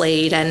map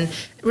slate and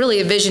really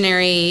a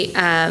visionary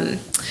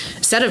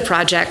set of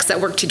projects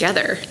that work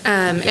together.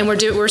 And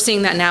we're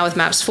seeing that now with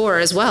Maps 4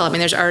 as well. I mean,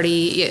 there's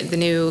already the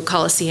new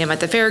Coliseum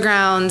at the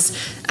fairgrounds,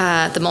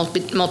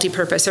 the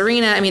multi-purpose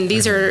arena. I mean,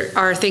 these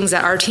are things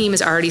that our team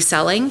is already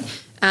selling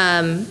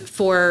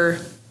for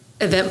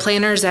event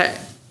planners that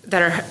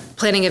are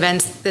planning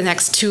events the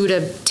next 2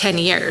 to 10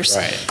 years.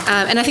 Right.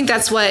 And I think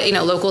that's what,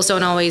 locals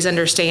don't always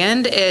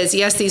understand is,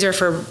 yes, these are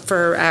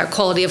for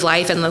quality of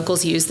life and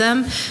locals use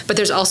them, but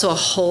there's also a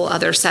whole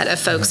other set of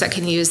folks that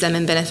can use them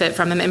and benefit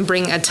from them and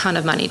bring a ton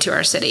of money to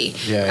our city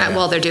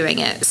while they're doing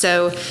it.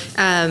 So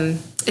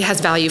it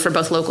has value for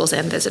both locals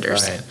and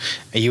visitors. Right.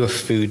 Are you a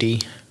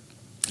foodie?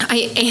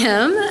 I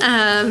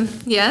am,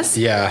 yes.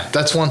 Yeah,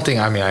 that's one thing.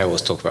 I mean, I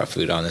always talk about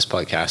food on this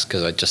podcast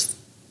because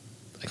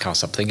I can't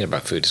stop thinking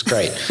about food. It's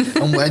great.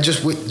 And we're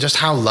just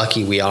how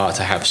lucky we are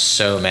to have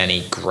so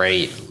many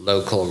great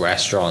local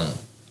restaurateurs,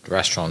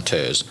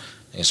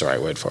 I think it's the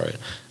right word for it,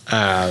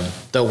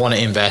 that want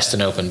to invest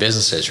in open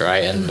businesses,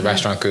 right? And the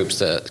restaurant groups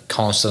that are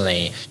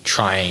constantly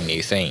trying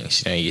new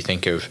things. You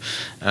think of,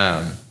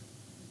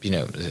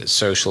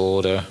 social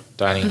order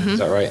dining, is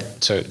that right?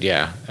 So,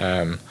 yeah.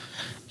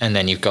 And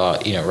then you've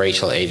got,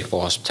 Rachel at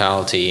 84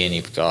 Hospitality, and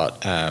you've got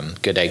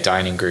Good Egg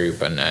Dining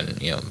Group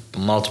and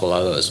multiple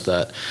others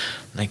that,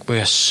 we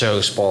are so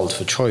spoiled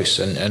for choice.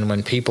 And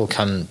when people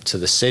come to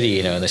the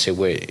city, and they say,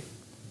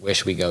 where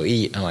should we go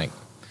eat? I'm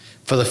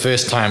for the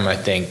first time, I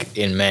think,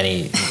 in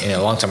a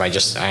long time, I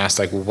asked,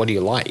 well, what do you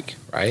like,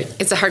 right?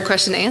 It's a hard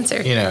question to answer.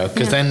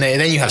 Because then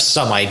you have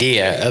some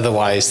idea.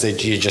 Otherwise,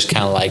 you're just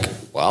kind of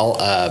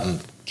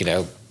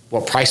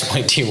what price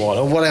point do you want,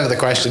 or whatever the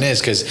question is,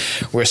 because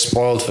we're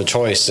spoiled for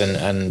choice.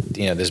 And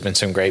there's been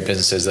some great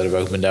businesses that have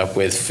opened up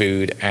with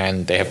food,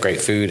 and they have great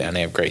food and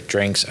they have great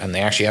drinks and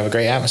they actually have a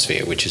great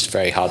atmosphere, which is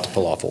very hard to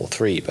pull off all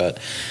three, but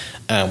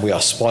we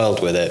are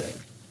spoiled with it.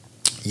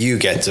 you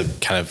get to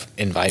kind of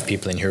invite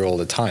people in here all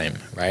the time,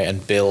 right?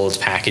 And build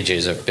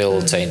packages or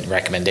build say,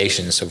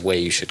 recommendations of where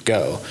you should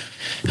go.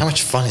 How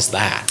much fun is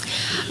that?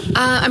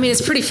 I mean,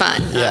 it's pretty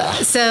fun. Yeah.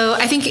 So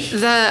I think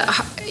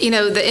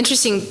the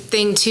interesting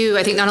thing too,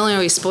 I think not only are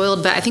we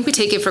spoiled, but I think we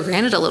take it for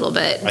granted a little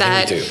bit.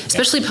 I think we do.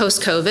 Especially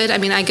post-COVID. I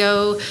mean, I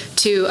go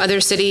to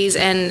other cities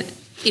and,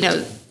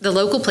 the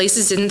local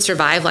places didn't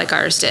survive like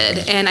ours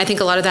did. And I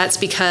think a lot of that's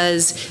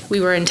because we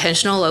were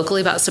intentional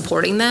locally about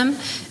supporting them.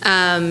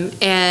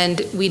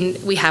 And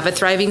we have a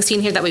thriving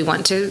scene here that we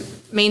want to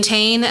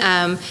maintain.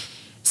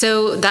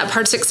 So that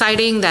part's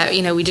exciting that,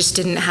 we just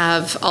didn't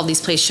have all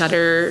these places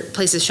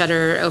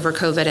shutter over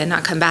COVID and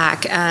not come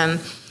back.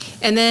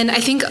 And then I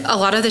think a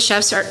lot of the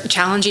chefs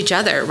challenge each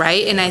other,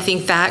 right? And I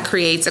think that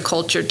creates a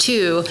culture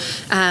too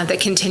that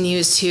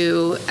continues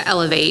to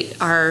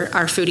elevate our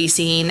foodie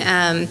scene.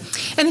 And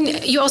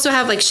then you also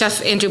have like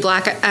Chef Andrew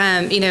Black.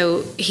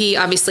 He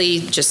obviously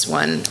just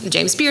won the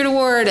James Beard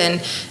Award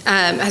and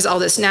has all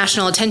this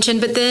national attention.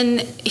 But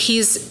then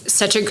he's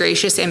such a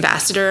gracious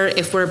ambassador.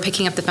 If we're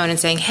picking up the phone and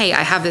saying, "Hey,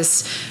 I have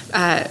this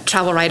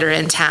travel writer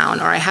in town,"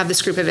 or "I have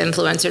this group of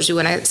influencers who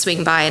want to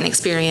swing by and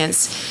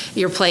experience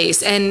your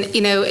place," and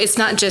it's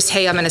not just,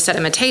 "Hey, I'm going to set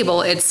them a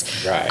table."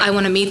 It's, I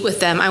want to meet with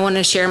them. I want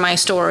to share my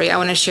story. I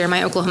want to share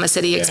my Oklahoma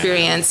City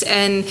experience.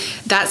 And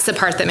that's the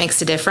part that makes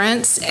the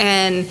difference.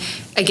 And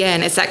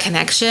again, it's that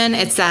connection.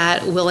 It's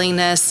that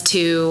willingness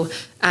to,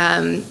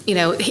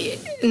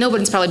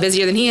 nobody's probably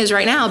busier than he is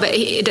right now, but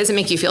it doesn't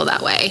make you feel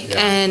that way. Yeah.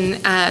 And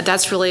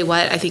that's really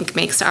what I think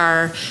makes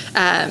our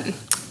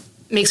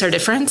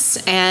difference,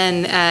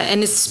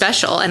 and it's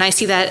special, and I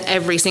see that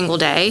every single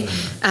day.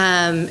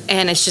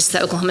 And it's just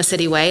the Oklahoma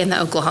City way and the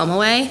Oklahoma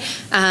way.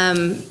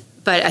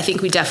 But I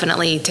think we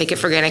definitely take it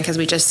for granted because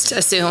we just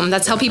assume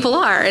that's how people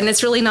are, and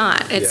it's really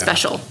not. It's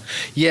special.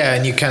 Yeah,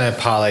 and you kind of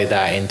parlay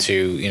that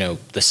into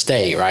the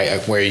stay, right?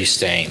 Like, where are you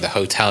staying? The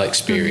hotel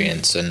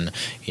experience, and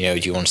do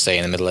you want to stay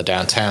in the middle of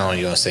downtown? Do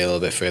you want to stay a little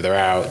bit further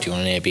out? Do you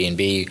want an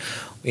Airbnb?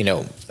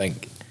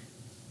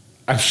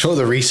 I'm sure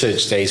the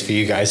research days for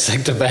you guys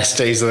like the best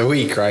days of the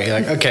week, right? You're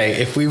like,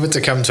 okay, if we were to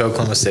come to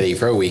Oklahoma City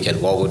for a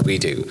weekend, what would we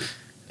do?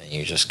 And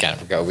you just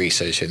kind of go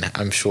research, and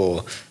I'm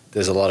sure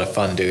there's a lot of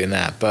fun doing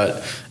that.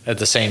 But at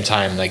the same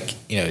time,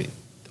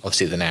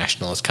 obviously the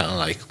National is kind of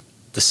like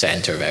the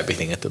center of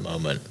everything at the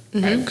moment,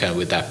 right? Kind of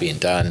with that being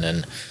done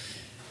and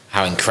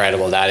how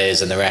incredible that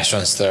is, and the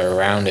restaurants that are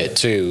around it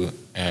too.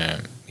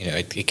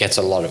 It gets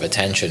a lot of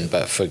attention,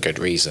 but for good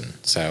reason.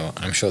 So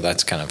I'm sure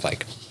that's kind of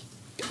like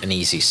an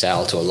easy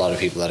sell to a lot of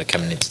people that are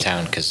coming into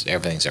town because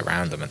everything's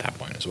around them at that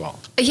point as well.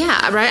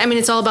 Yeah, right. I mean,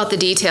 it's all about the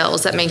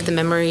details that make the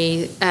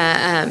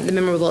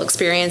memorable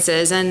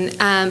experiences. And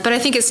but I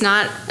think it's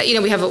not.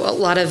 We have a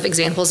lot of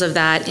examples of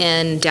that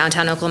in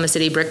downtown Oklahoma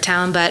City,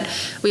 Bricktown, but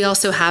we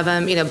also have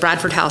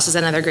Bradford House is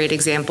another great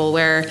example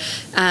where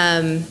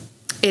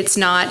it's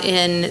not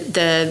in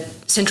the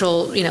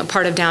central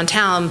part of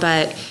downtown,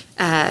 but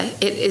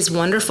it is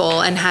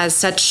wonderful and has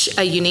such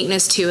a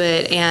uniqueness to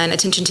it and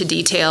attention to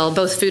detail,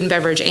 both food and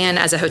beverage and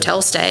as a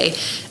hotel stay.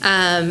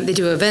 They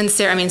do events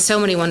there. I mean, so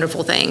many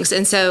wonderful things.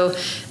 And so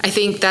I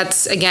think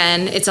that's,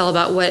 again, it's all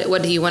about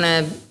what do you want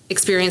to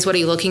experience? What are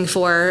you looking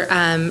for?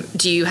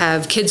 Do you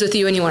have kids with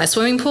you and you want a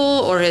swimming pool,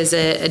 or is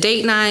it a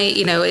date night?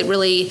 It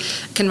really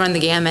can run the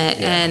gamut.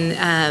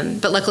 Yeah. And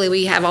but luckily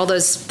we have all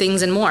those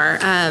things and more.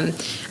 I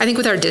think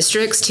with our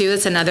districts too,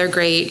 it's another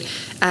great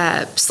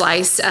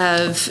slice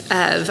of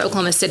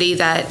Oklahoma City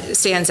that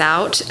stands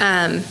out.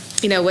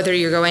 Whether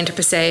you're going to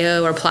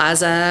Paseo or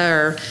Plaza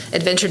or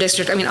Adventure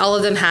District, I mean, all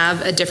of them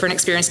have a different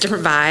experience,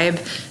 different vibe,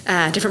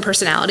 different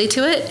personality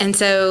to it. And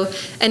so,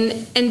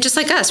 and just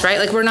like us, right?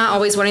 Like, we're not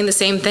always wanting the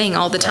same thing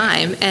all the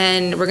time,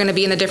 and we're going to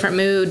be in a different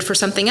mood for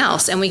something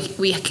else. And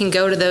we can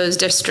go to those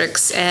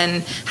districts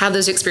and have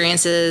those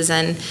experiences.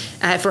 And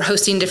if we're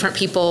hosting different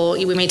people,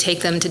 we may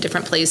take them to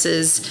different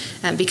places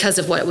because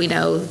of what we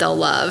know they'll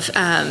love.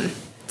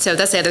 So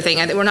that's the other thing.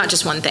 We're not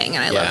just one thing,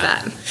 and I love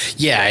that.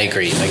 Yeah, I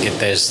agree.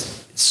 There's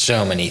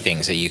so many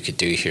things that you could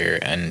do here,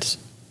 and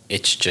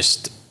it's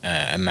just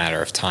a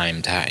matter of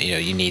time to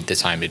you need the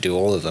time to do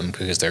all of them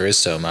because there is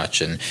so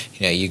much. And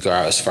you go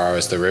out as far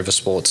as the river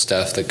sports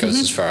stuff that goes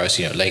as far as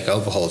Lake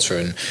Oberholzer,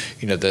 and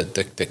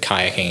the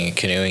kayaking and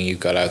canoeing you've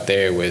got out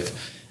there with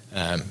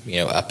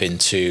up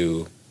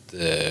into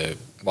the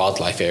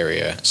wildlife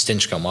area,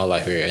 Stinchcombe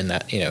wildlife area, and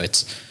that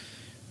it's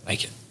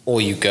like, or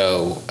you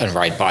go and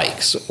ride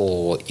bikes,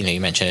 or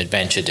you mentioned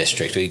Adventure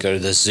District, or you go to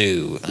the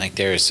zoo. Like,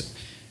 there's,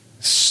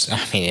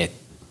 I mean,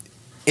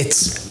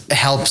 it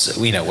helps,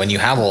 when you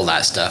have all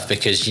that stuff,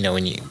 because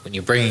when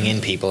you're bringing in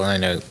people, and I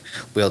know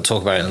we'll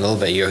talk about it in a little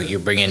bit. You're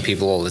bringing in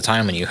people all the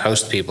time when you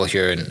host people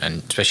here,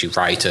 and especially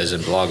writers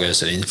and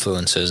bloggers and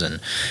influencers, and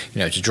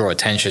to draw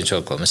attention to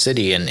Oklahoma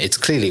City, and it's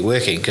clearly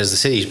working because the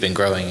city's been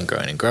growing and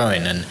growing and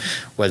growing. And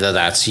whether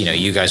that's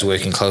you guys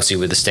working closely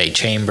with the state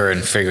chamber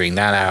and figuring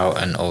that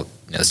out, or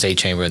the state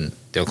chamber and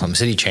the Oklahoma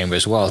City chamber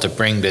as well to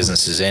bring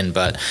businesses in.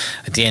 But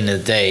at the end of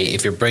the day,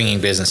 if you're bringing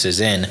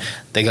businesses in,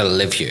 they got to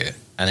live here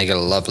and they got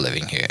to love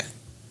living here.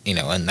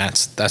 and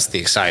that's the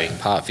exciting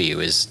part for you,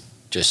 is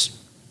just,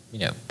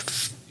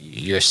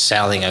 you're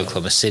selling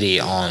Oklahoma City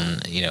on,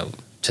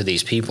 to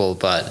these people,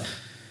 but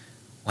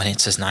when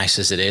it's as nice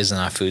as it is and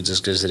our food's as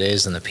good as it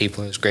is and the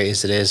people are as great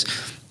as it is,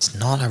 it's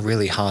not a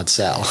really hard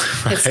sell.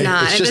 Right? It's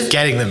not. It's just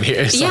getting them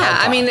here.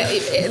 Yeah,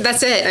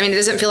 that's it. It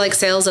doesn't feel like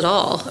sales at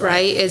all,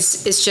 right?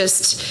 It's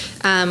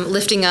just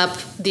lifting up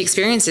the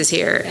experiences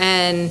here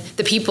and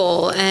the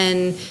people,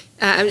 and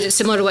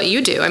similar to what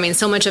you do.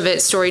 So much of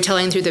it's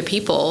storytelling through the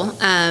people.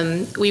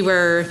 We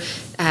were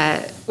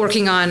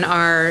working on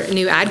our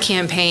new ad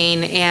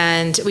campaign,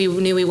 and we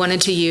knew we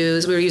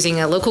were using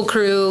a local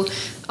crew,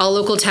 all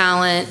local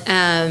talent,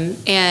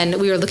 and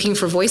we were looking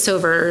for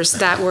voiceovers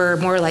that were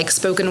more like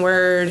spoken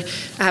word,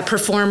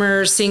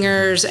 performers,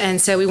 singers, and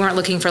so we weren't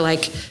looking for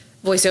like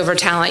voiceover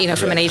talent,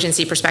 from an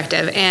agency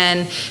perspective.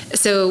 And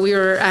so we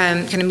were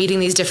kind of meeting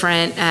these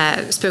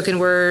different spoken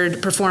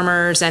word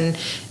performers, and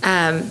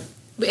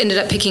we ended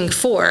up picking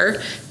 4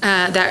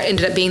 that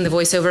ended up being the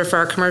voiceover for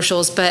our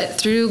commercials. But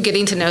through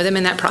getting to know them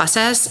in that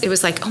process, it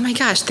was like, oh my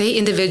gosh, they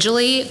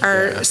individually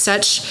are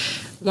such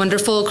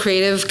wonderful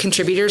creative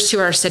contributors to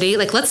our city.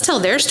 Like, let's tell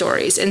their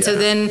stories. And so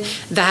then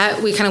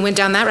that we kind of went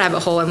down that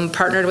rabbit hole and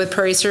partnered with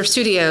Prairie Surf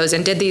Studios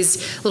and did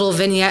these little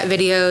vignette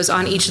videos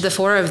on each of the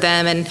 4 of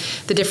them and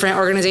the different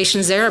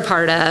organizations they're a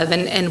part of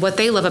and what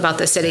they love about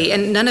the city.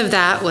 And none of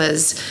that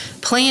was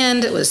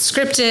planned, it was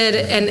scripted,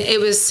 and it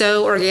was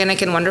so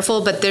organic and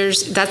wonderful. But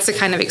that's the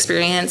kind of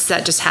experience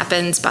that just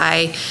happens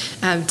by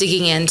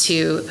digging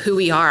into who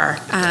we are.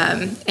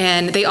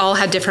 And they all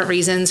had different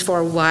reasons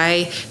for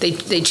why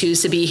they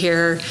choose to be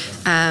here,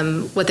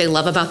 what they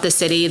love about the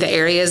city, the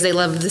areas they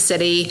love the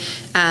city.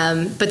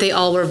 But they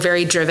all were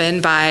very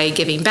driven by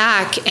giving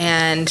back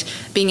and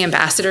being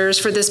ambassadors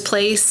for this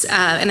place.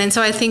 And then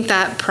so I think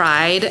that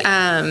pride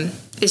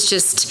is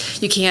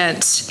just, you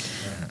can't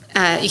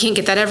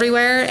get that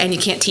everywhere, and you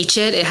can't teach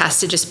it. It has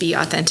to just be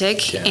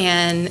authentic. Yeah.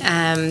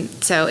 And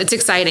so it's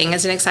exciting.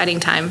 It's an exciting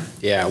time.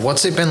 Yeah.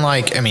 What's it been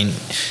like?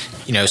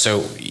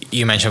 So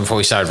you mentioned before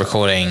we started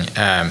recording,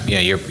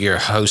 you're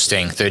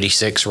hosting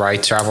 36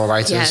 travel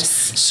writers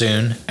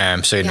soon.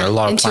 So a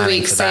lot of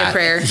planning for that. Say a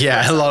prayer.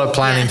 Yeah, a lot of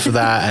planning for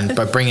that, and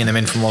by bringing them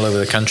in from all over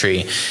the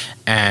country.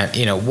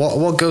 And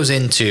what goes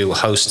into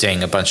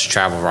hosting a bunch of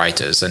travel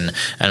writers, and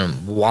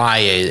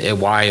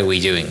why are we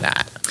doing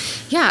that?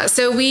 Yeah,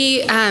 so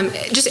we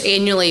just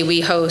annually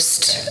we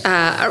host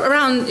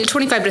around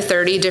 25 to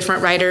 30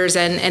 different writers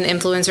and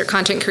influencer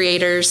content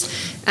creators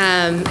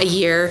a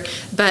year.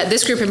 But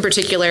this group in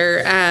particular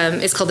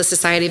is called the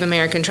Society of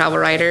American Travel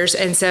Writers.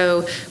 And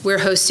so we're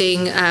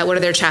hosting one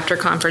of their chapter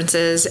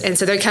conferences. And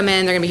so they come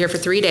in, they're going to be here for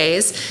 3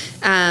 days.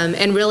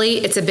 And really,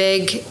 it's a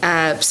big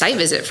site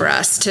visit for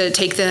us to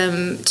take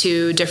them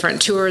to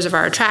different tours of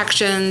our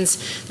attractions.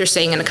 They're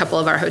staying in a couple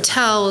of our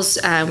hotels.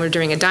 We're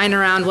doing a dine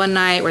around one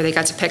night where they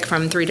got to pick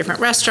from 3 different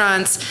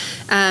restaurants.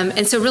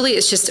 And so really,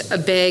 it's just a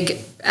big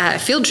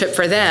field trip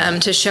for them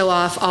to show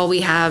off all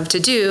we have to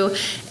do.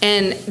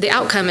 And the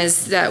outcome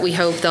is that we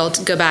hope they'll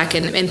go back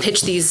and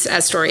pitch these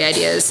as story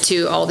ideas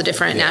to all the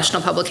different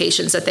national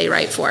publications that they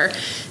write for.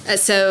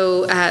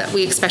 So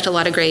we expect a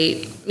lot of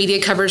great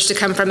media coverage to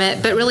come from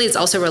it, but really it's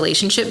also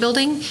relationship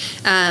building.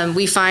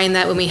 We find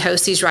that when we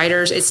host these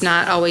writers, it's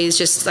not always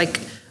just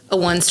like a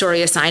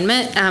one-story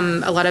assignment.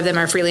 A lot of them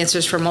are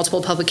freelancers for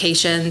multiple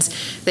publications.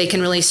 They can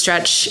really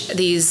stretch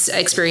these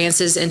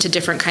experiences into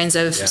different kinds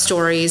of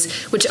stories,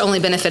 which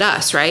only benefit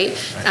us, right?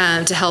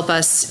 To help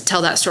us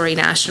tell that story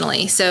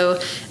nationally.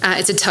 So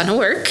it's a ton of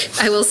work,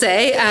 I will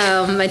say.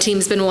 My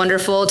team's been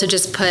wonderful to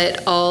just put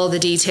all the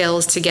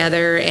details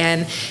together,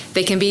 and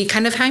they can be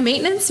kind of high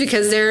maintenance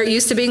because they're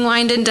used to being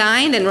wined and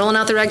dined and rolling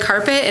out the red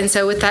carpet, and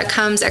so with that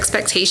comes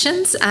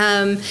expectations.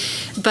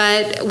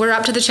 But we're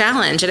up to the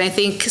challenge, and I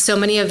think so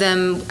many of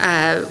them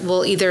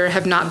will either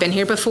have not been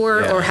here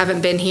before or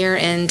haven't been here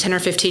in 10 or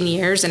 15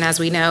 years, and as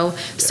we know,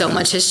 so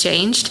much has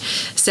changed.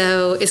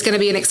 So it's going to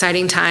be an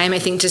exciting time, I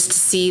think, just to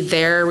see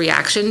their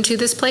reaction to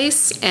this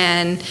place,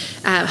 and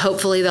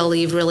hopefully they'll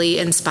leave really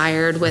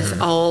inspired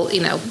with all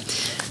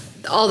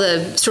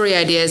the story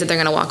ideas that they're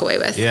going to walk away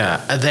with.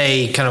 Yeah. Are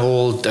they kind of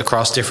all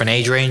across different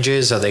age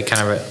ranges? Are they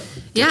kind of...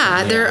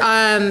 they're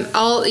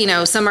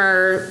all, some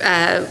are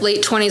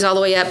late 20s all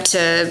the way up to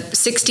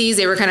 60s.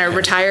 They were kind of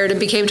retired and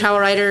became travel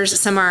writers.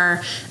 Some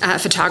are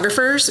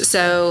photographers.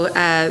 So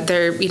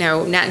they're,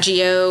 Nat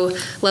Geo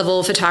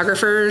level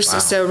photographers. Wow.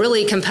 So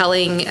really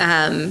compelling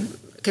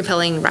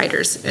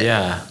writers.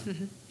 Yeah.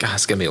 Mm-hmm. God,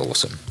 it's going to be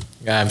awesome.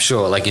 I'm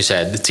sure, like you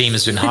said, the team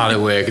has been hard at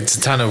work. It's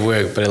a ton of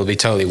work, but it'll be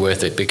totally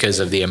worth it because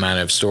of the amount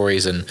of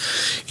stories and,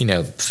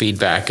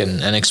 feedback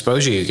and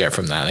exposure you get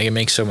from that. Like, it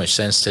makes so much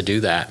sense to do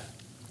that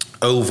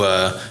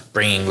over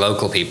bringing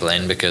local people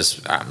in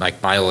because,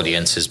 my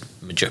audience is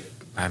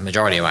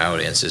majority of my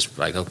audience is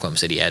like Oklahoma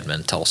City,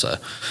 Edmond, Tulsa.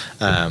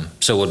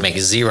 So it would make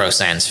zero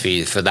sense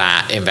for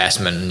that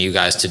investment and you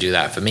guys to do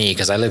that for me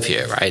because I live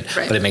here, right?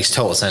 But it makes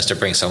total sense to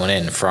bring someone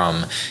in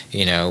from,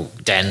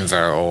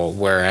 Denver or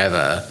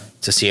wherever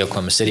to see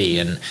Oklahoma City.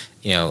 And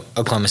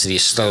Oklahoma City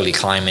is slowly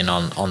climbing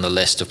on the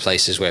list of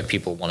places where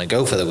people want to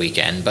go for the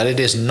weekend, but it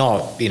is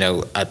not,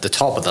 at the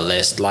top of the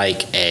list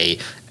like a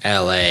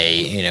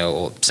LA,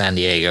 or San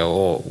Diego,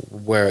 or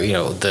where,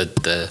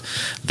 the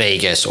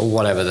Vegas or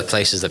whatever, the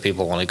places that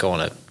people want to go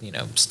on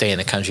stay in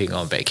the country and go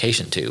on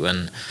vacation to.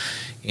 And,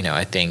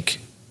 I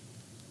think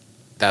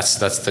that's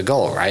the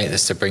goal, right?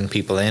 Is to bring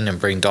people in and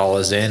bring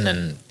dollars in,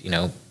 and,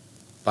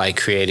 by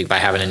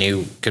having a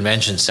new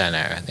convention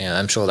center,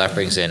 I'm sure that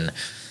brings in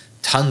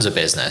tons of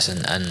business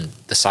and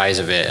the size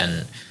of it.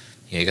 And,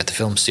 you got the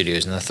film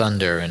studios and the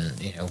Thunder and,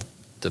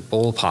 the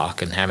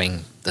ballpark, and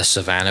having the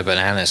Savannah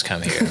Bananas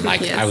come here.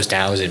 Yes.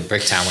 I was in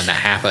Bricktown when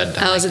that happened.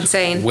 That was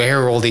insane.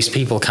 Where are all these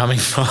people coming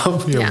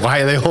from?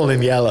 Why are they all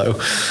in yellow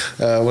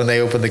when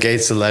they open the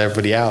gates to let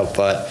everybody out?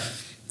 But,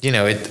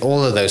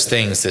 all of those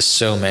things, there's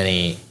so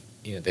many,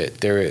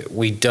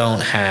 we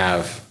don't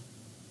have,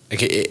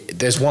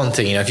 there's one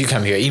thing, if you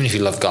come here, even if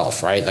you love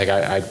golf, right? Like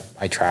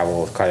I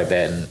travel quite a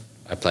bit and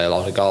I play a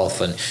lot of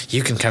golf, and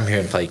you can come here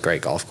and play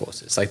great golf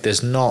courses. Like,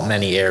 there's not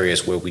many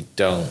areas where we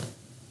don't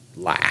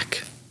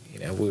lack.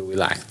 We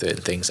lack the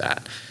things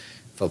that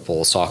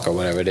football, soccer,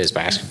 whatever it is,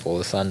 basketball,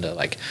 the Thunder.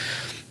 Like,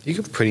 you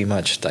can pretty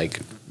much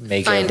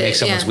make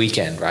someone's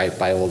weekend, right,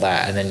 by all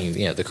that. And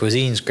then the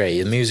cuisine's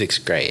great, the music's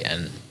great,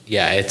 and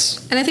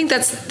and I think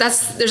that's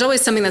there's always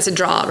something that's a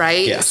draw,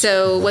 right? Yes.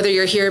 So whether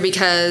you're here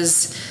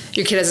because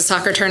your kid has a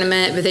soccer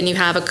tournament, but then you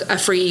have a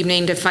free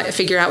evening to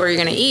figure out where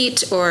you're going to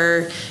eat,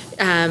 or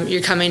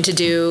you're coming to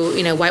do,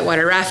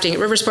 whitewater rafting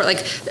at Riversport.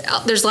 Like,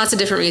 there's lots of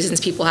different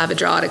reasons people have a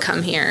draw to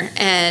come here.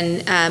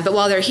 And but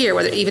while they're here,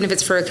 even if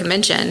it's for a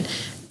convention,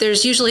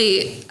 there's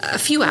usually a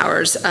few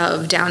hours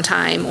of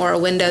downtime or a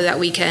window that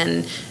we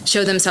can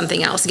show them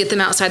something else, get them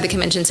outside the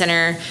convention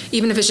center,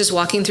 even if it's just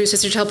walking through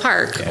Sistertail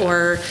Park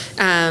or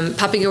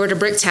popping over to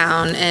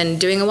Bricktown and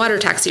doing a water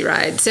taxi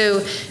ride. So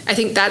I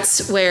think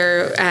that's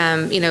where,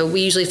 we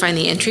usually find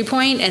the entry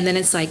point, and then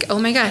it's like, oh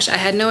my gosh, I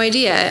had no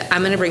idea.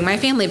 I'm going to bring my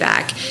family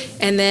back.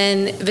 And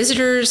then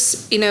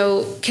visitors,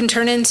 can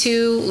turn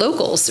into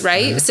locals,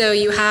 right? Mm-hmm. So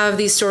you have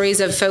these stories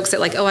of folks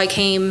that I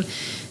came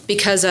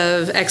because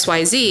of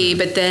XYZ,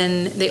 but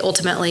then they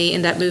ultimately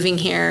end up moving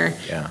here.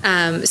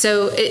 Yeah.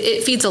 So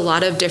it feeds a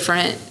lot of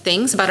different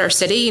things about our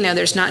city.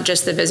 There's not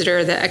just the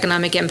visitor, the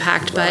economic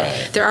impact,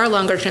 but there are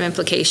longer term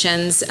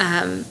implications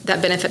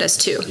that benefit us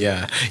too.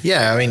 Yeah.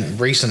 Yeah. I mean,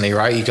 recently,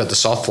 right, you got the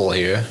softball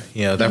here,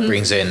 that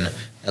brings in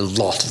a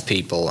lot of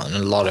people and a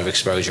lot of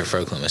exposure for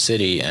Oklahoma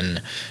City.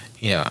 And,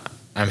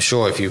 I'm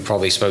sure if you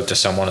probably spoke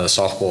to one of the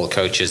softball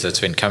coaches that's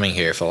been coming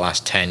here for the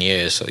last 10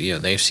 years, so,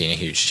 they've seen a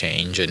huge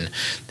change, and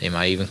they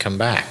might even come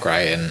back,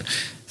 right? And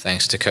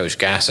thanks to Coach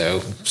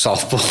Gasso,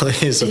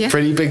 softball is a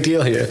pretty big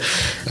deal here.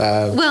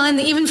 Well, and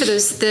even for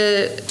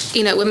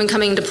the women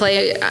coming to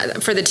play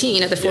for the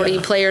team, the 40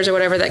 players or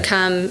whatever that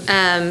come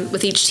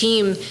with each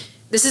team,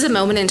 this is a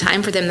moment in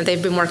time for them that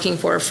they've been working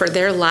for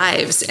their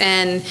lives.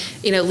 And,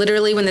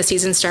 literally when the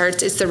season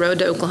starts, it's the road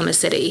to Oklahoma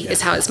City is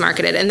how it's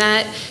marketed. And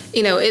that,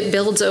 it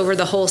builds over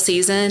the whole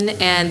season.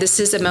 And this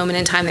is a moment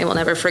in time they will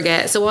never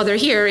forget. So while they're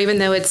here, even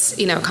though it's,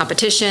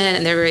 competition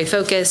and they're very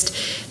focused,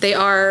 they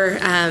are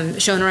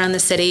shown around the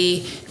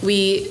city.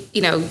 We,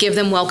 give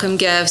them welcome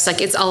gifts. Like,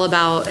 it's all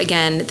about,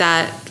 again,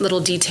 that little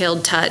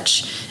detailed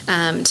touch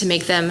to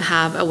make them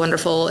have a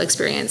wonderful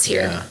experience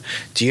here. Yeah.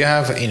 Do you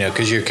have,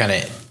 because you're kind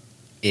of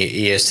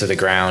ears to the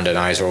ground and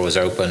eyes are always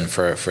open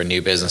for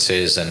new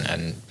businesses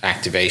and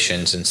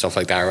activations and stuff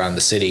like that around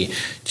the city.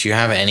 Do you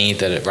have any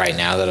that right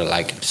now that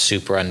are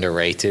super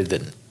underrated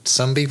that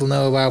some people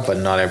know about, but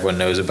not everyone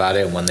knows about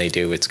it? And when they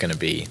do, it's going to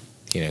be,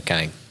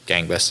 kind of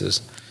gangbusters.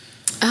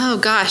 Oh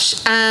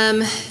gosh.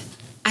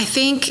 I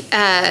think,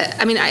 I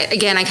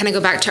kind of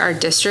go back to our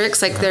districts.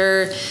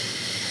 They're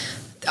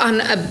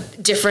on a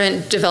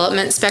different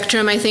development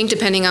spectrum, I think,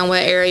 depending on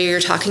what area you're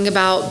talking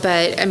about.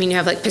 But you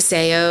have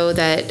Paseo,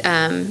 that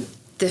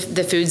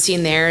the food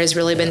scene there has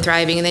really been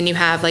thriving. And then you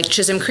have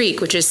Chisholm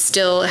Creek, which is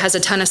still has a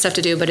ton of stuff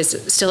to do, but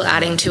is still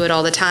adding to it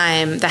all the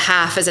time. The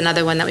Half is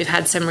another one that we've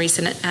had some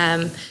recent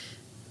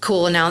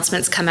cool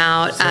announcements come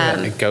out.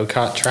 A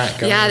go-kart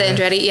track. The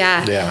Andretti.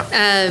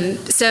 Yeah.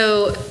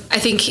 So I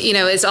think,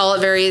 it's all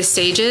at various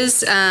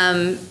stages.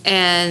 And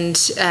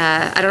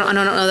I don't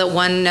know that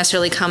one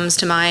necessarily comes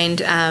to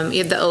mind. You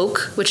have the Oak,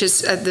 which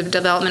is the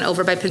development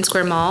over by Penn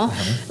Square Mall,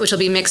 which will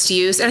be mixed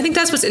use. And I think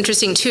that's what's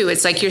interesting too.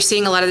 It's you're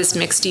seeing a lot of this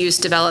mixed use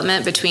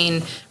development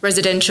between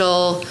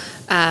residential,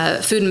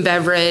 food and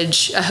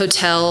beverage, a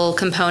hotel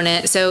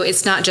component. So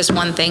it's not just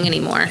one thing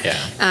anymore. Yeah.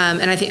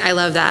 And I think I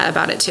love that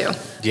about it too.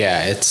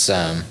 Yeah, it's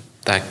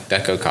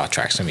that go-kart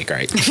track's gonna be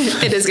great.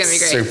 It is gonna be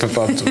great. Super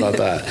pumped about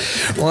that.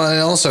 Well, and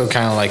also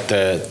kind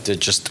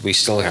of we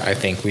still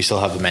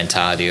have the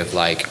mentality of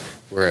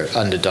we're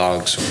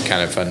underdogs, we're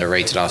kind of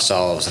underrated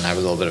ourselves and have a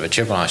little bit of a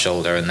chip on our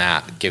shoulder, and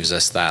that gives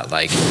us that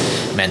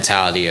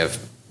mentality of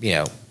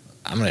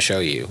I'm gonna show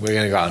you. We're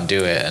gonna go out and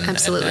do it, and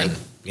absolutely.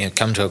 And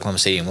come to Oklahoma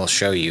City and we'll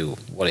show you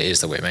what it is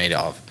that we're made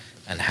of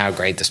and how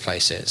great this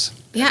place is.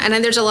 Yeah, and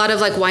then there's a lot of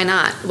why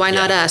not? Why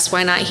not us?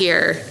 Why not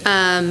here?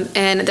 And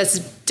that's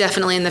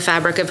definitely in the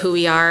fabric of who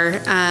we are.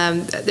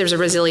 There's a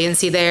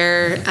resiliency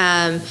there.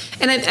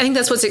 And I think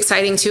that's what's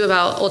exciting too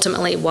about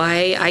ultimately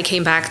why I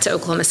came back to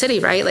Oklahoma City,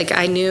 right? Like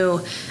I knew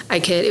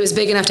it was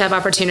big enough to have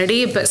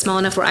opportunity, but small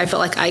enough where I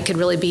felt like I could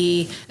really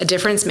be a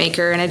difference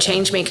maker and a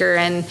change maker.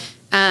 And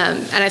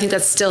I think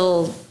that's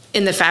still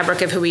in the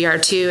fabric of who we are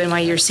too, and why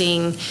you're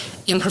seeing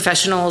young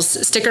professionals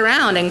stick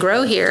around and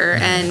grow here,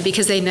 and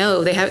because they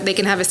know they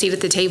can have a seat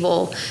at the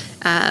table,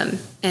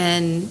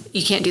 and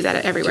you can't do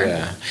that everywhere.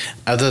 Yeah.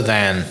 Other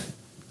than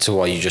to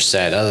what you just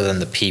said, other than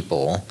the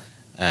people,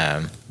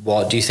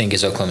 what do you think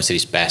is Oklahoma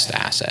City's best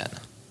asset?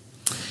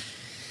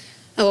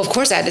 Oh, of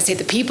course I had to say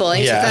the people.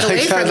 You took that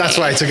away from that's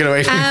me. why I took it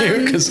away from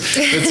you, because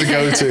it's a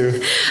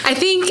go-to. I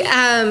think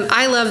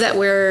I love that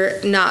we're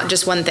not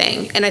just one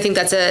thing, and I think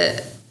that's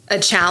a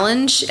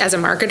challenge as a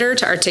marketer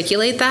to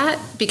articulate that,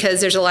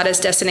 because there's a lot of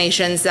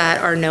destinations that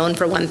are known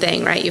for one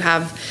thing, right? You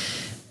have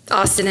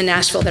Austin and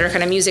Nashville that are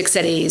kind of music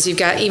cities. You've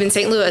got even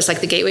St. Louis, like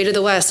the Gateway to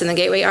the West and the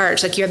Gateway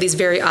Arch. Like you have these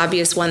very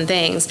obvious one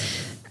things.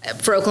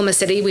 For Oklahoma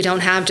City, we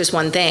don't have just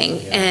one thing.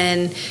 Yeah.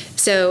 And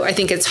so I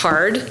think it's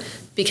hard,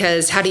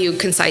 because how do you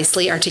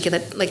concisely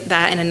articulate like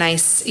that in a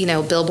nice,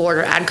 billboard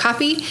or ad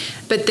copy?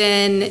 But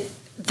then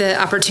the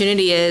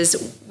opportunity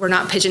is we're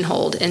not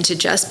pigeonholed into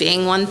just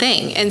being one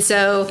thing. And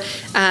so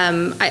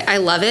I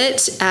love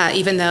it,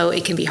 even though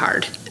it can be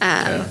hard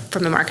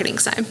from a marketing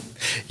side.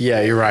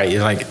 Yeah, you're right.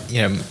 You're like,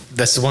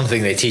 that's the one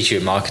thing they teach you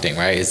in marketing,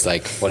 right? It's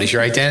like, what is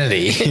your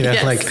identity?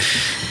 Yes.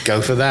 Like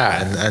go for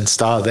that and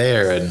start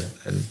there and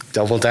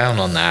double down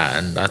on that.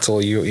 And that's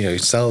all you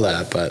sell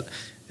that. But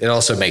it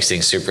also makes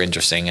things super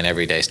interesting, and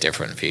every day is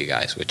different for you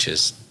guys, which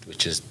is,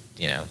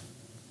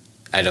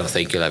 I don't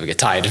think you'll ever get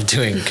tired of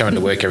coming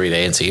to work every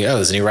day and see,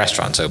 there's a new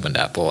restaurant's opened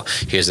up, or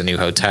here's a new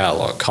hotel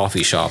or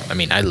coffee shop. I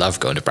mean, I love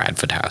going to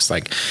Bradford House.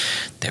 Like,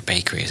 their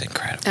bakery is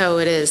incredible. Oh,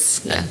 it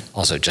is. Yeah. And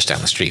also, just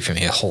down the street from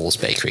here, Harvey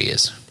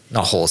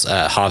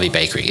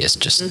Bakery is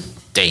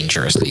just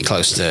dangerously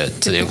close to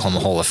the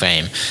Oklahoma Hall of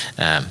Fame.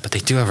 But they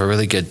do have a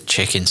really good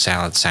chicken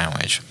salad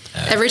sandwich.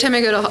 Every time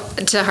I go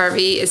to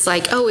Harvey, it's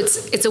like,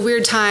 it's a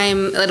weird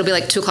time. It'll be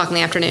like 2:00 in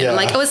the afternoon. Yeah. I'm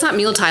like, it's not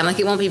mealtime. Like,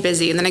 it won't be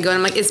busy. And then I go and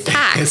I'm like, it's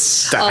packed.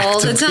 It's all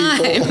the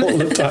time. All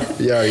the time.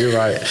 Yeah, you're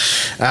right.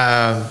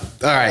 All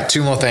right,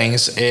 2 more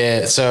things.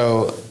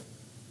 So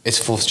it's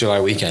 4th of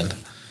July weekend.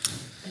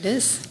 It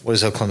is. What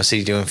is Oklahoma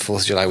City doing for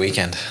 4th of July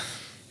weekend?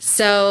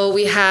 So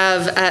we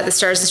have the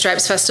Stars and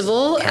Stripes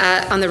Festival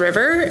on the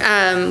river,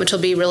 which will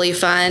be really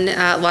fun.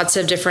 Lots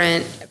of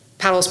different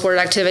paddle sport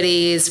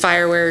activities,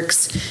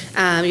 fireworks.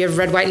 You have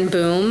Red, White, and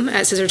Boom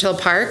at Scissortail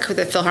Park with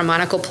the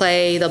Philharmonic will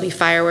play. There'll be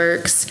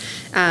fireworks.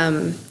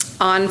 On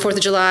 4th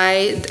of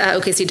July,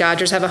 OKC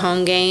Dodgers have a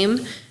home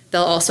game.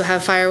 They'll also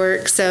have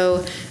fireworks.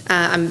 So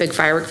I'm a big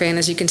firework fan,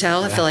 as you can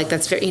tell. I feel like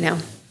that's very,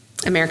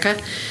 America.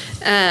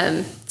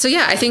 So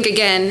yeah, I think,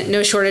 again,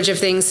 no shortage of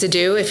things to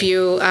do. If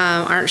you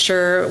aren't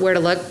sure where to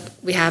look,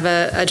 we have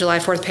a July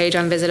 4th page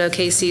on Visit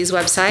OKC's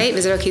website,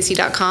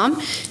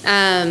 visitokc.com.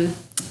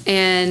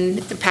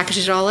 And package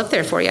it all up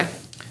there for you.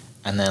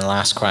 And then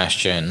last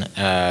question,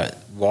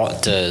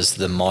 what does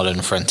the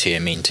modern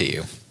frontier mean to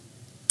you?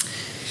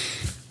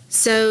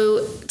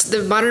 So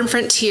the modern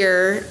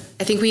frontier,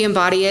 I think we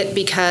embody it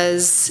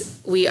because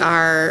we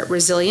are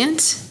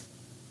resilient,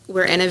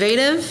 we're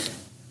innovative,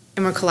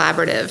 and we're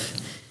collaborative.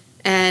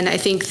 And I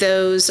think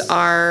those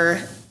are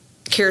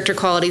character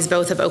qualities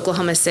both of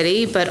Oklahoma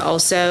City, but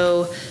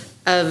also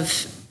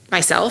of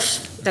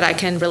myself that I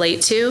can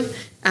relate to.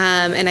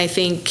 And I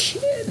think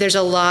there's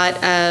a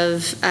lot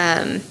of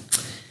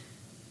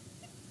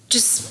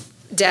just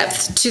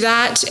depth to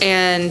that.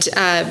 And,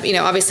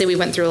 obviously we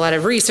went through a lot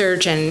of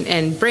research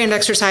and brand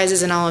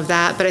exercises and all of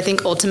that. But I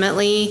think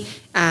ultimately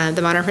the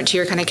modern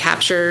frontier kind of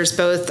captures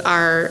both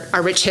our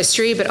rich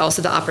history, but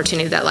also the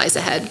opportunity that lies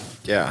ahead.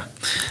 Yeah.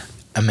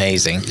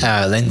 Amazing.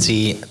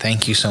 Lindsay,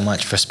 thank you so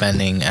much for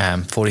spending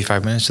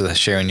 45 minutes with us,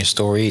 sharing your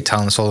story,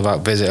 telling us all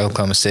about Visit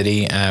Oklahoma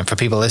City. For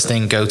people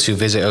listening, go to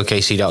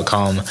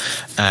visitokc.com,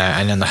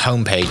 and on the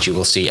homepage you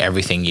will see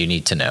everything you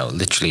need to know.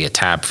 Literally a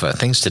tab for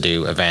things to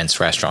do, events,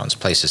 restaurants,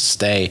 places to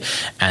stay,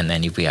 and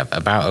then we have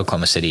About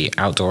Oklahoma City,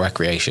 Outdoor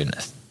Recreation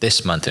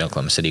this month in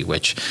Oklahoma City,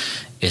 which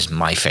is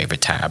my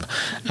favorite tab.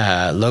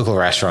 Local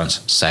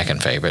restaurants,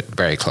 second favorite,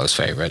 very close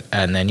favorite.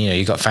 And then,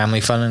 you got family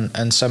fun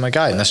and summer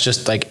guide. And that's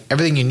just like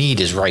everything you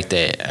need is right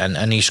there.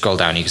 And you scroll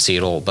down, you can see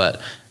it all.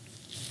 But,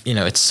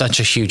 it's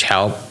such a huge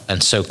help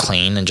and so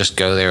clean. And just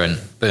go there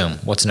and boom,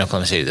 what's in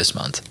Oklahoma City this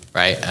month,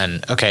 right?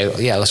 And okay,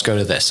 yeah, let's go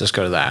to this, let's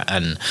go to that.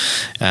 And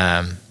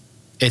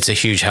it's a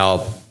huge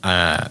help.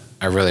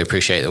 I really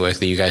appreciate the work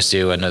that you guys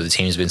do. I know the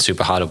team's been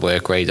super hard at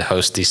work, ready to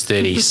host these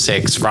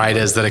 36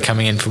 riders that are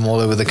coming in from all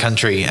over the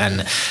country.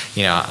 And,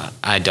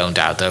 I don't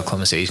doubt that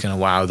Oklahoma City is going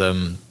to wow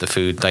them. The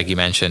food, like you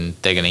mentioned,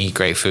 they're going to eat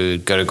great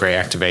food, go to great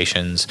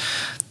activations.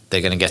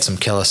 They're going to get some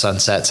killer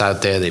sunsets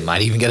out there. They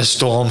might even get a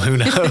storm. Who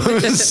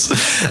knows?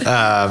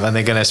 And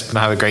they're going to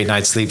have a great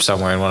night's sleep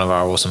somewhere in one of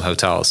our awesome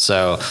hotels.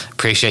 So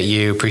appreciate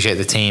you, appreciate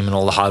the team and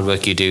all the hard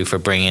work you do for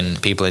bringing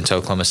people into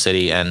Oklahoma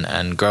City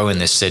and growing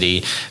this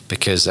city,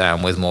 because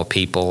with more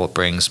people it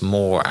brings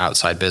more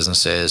outside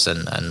businesses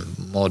and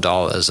more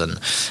dollars. And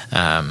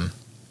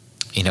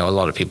a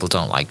lot of people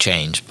don't like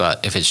change,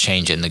 but if it's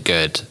change in the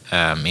good,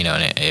 and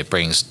it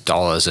brings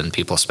dollars and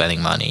people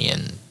spending money,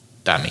 and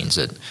that means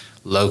that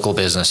local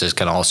businesses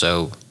can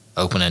also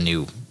open a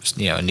new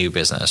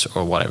business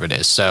or whatever it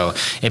is. So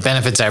it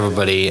benefits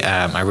everybody.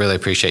 I really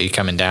appreciate you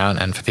coming down,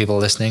 and for people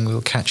listening,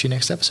 we'll catch you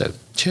next episode.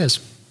 Cheers.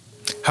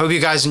 Hope you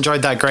guys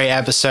enjoyed that great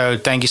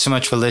episode. Thank you so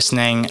much for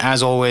listening.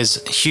 As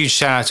always, huge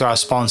shout out to our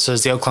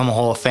sponsors, the Oklahoma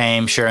Hall of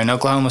Fame, sharing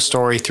Oklahoma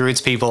story through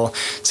its people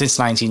since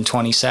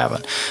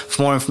 1927.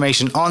 For more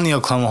information on the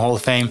Oklahoma Hall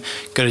of Fame,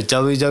 go to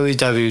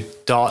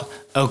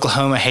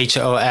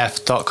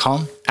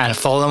www.oklahomahof.com and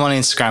follow them on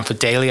Instagram for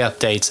daily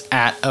updates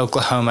at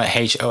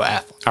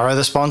oklahomahof. Our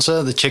other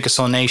sponsor, the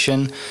Chickasaw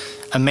Nation,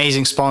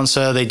 amazing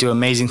sponsor. They do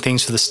amazing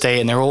things for the state,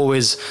 and they're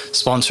always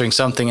sponsoring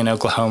something in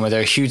Oklahoma. They're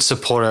a huge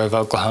supporter of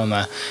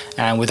Oklahoma,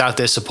 and without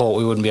their support,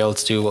 we wouldn't be able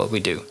to do what we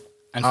do.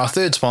 And our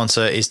third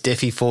sponsor is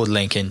Diffie Ford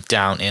Lincoln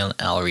down in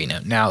El Reno.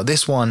 Now,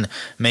 this one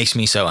makes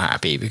me so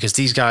happy because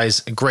these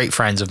guys are great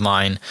friends of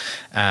mine,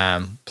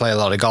 play a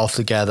lot of golf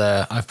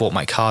together. I've bought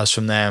my cars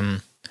from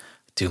them,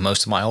 do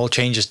most of my oil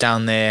changes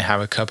down there,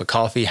 have a cup of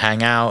coffee,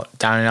 hang out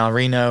down in El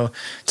Reno.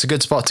 It's a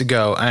good spot to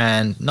go.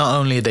 And not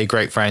only are they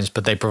great friends,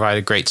 but they provide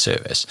a great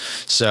service.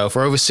 So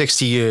for over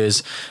 60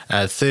 years,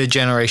 third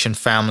generation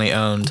family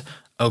owned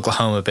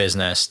Oklahoma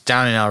business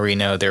down in El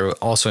Reno. They're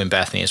also in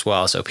Bethany as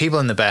well. So people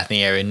in the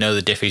Bethany area know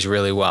the Diffies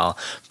really well.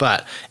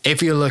 But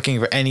if you're looking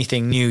for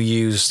anything new,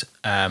 used,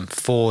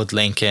 Ford,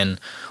 Lincoln,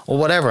 or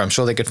whatever, I'm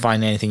sure they could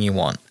find anything you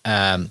want.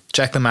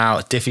 Check them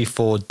out,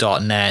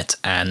 diffieford.net,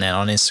 and then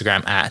on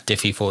Instagram at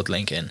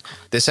diffiefordlincoln.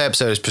 This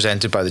episode is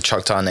presented by the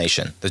Choctaw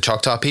Nation. The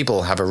Choctaw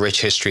people have a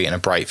rich history and a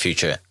bright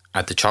future.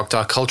 At the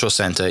Choctaw Cultural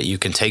Center, you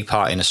can take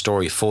part in a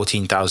story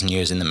 14,000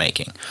 years in the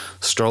making.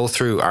 Stroll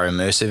through our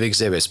immersive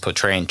exhibits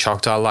portraying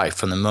Choctaw life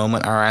from the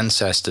moment our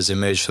ancestors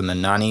emerged from the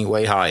Nani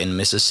Weha in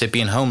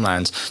Mississippian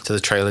homelands to the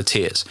Trail of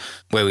Tears,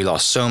 where we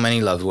lost so many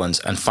loved ones,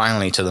 and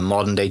finally to the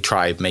modern-day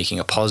tribe making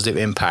a positive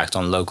impact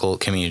on local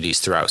communities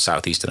throughout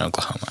southeastern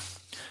Oklahoma.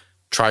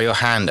 Try your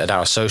hand at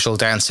our social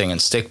dancing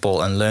and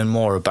stickball and learn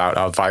more about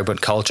our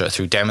vibrant culture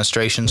through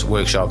demonstrations,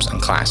 workshops,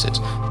 and classes.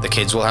 The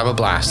kids will have a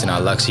blast in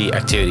our Luxie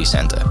Activity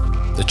Center.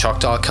 The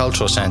Choctaw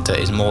Cultural Center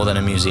is more than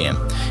a museum.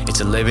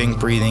 It's a living,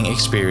 breathing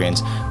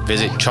experience.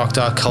 Visit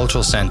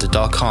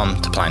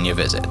ChoctawCulturalCenter.com to plan your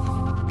visit.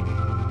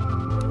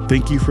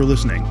 Thank you for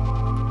listening.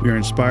 We are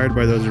inspired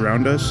by those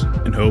around us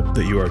and hope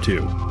that you are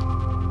too.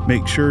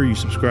 Make sure you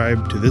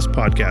subscribe to this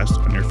podcast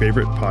on your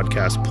favorite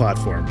podcast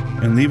platform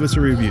and leave us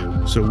a review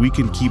so we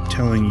can keep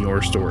telling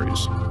your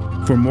stories.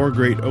 For more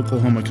great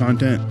Oklahoma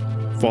content,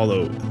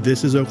 follow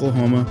This Is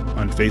Oklahoma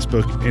on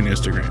Facebook and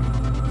Instagram.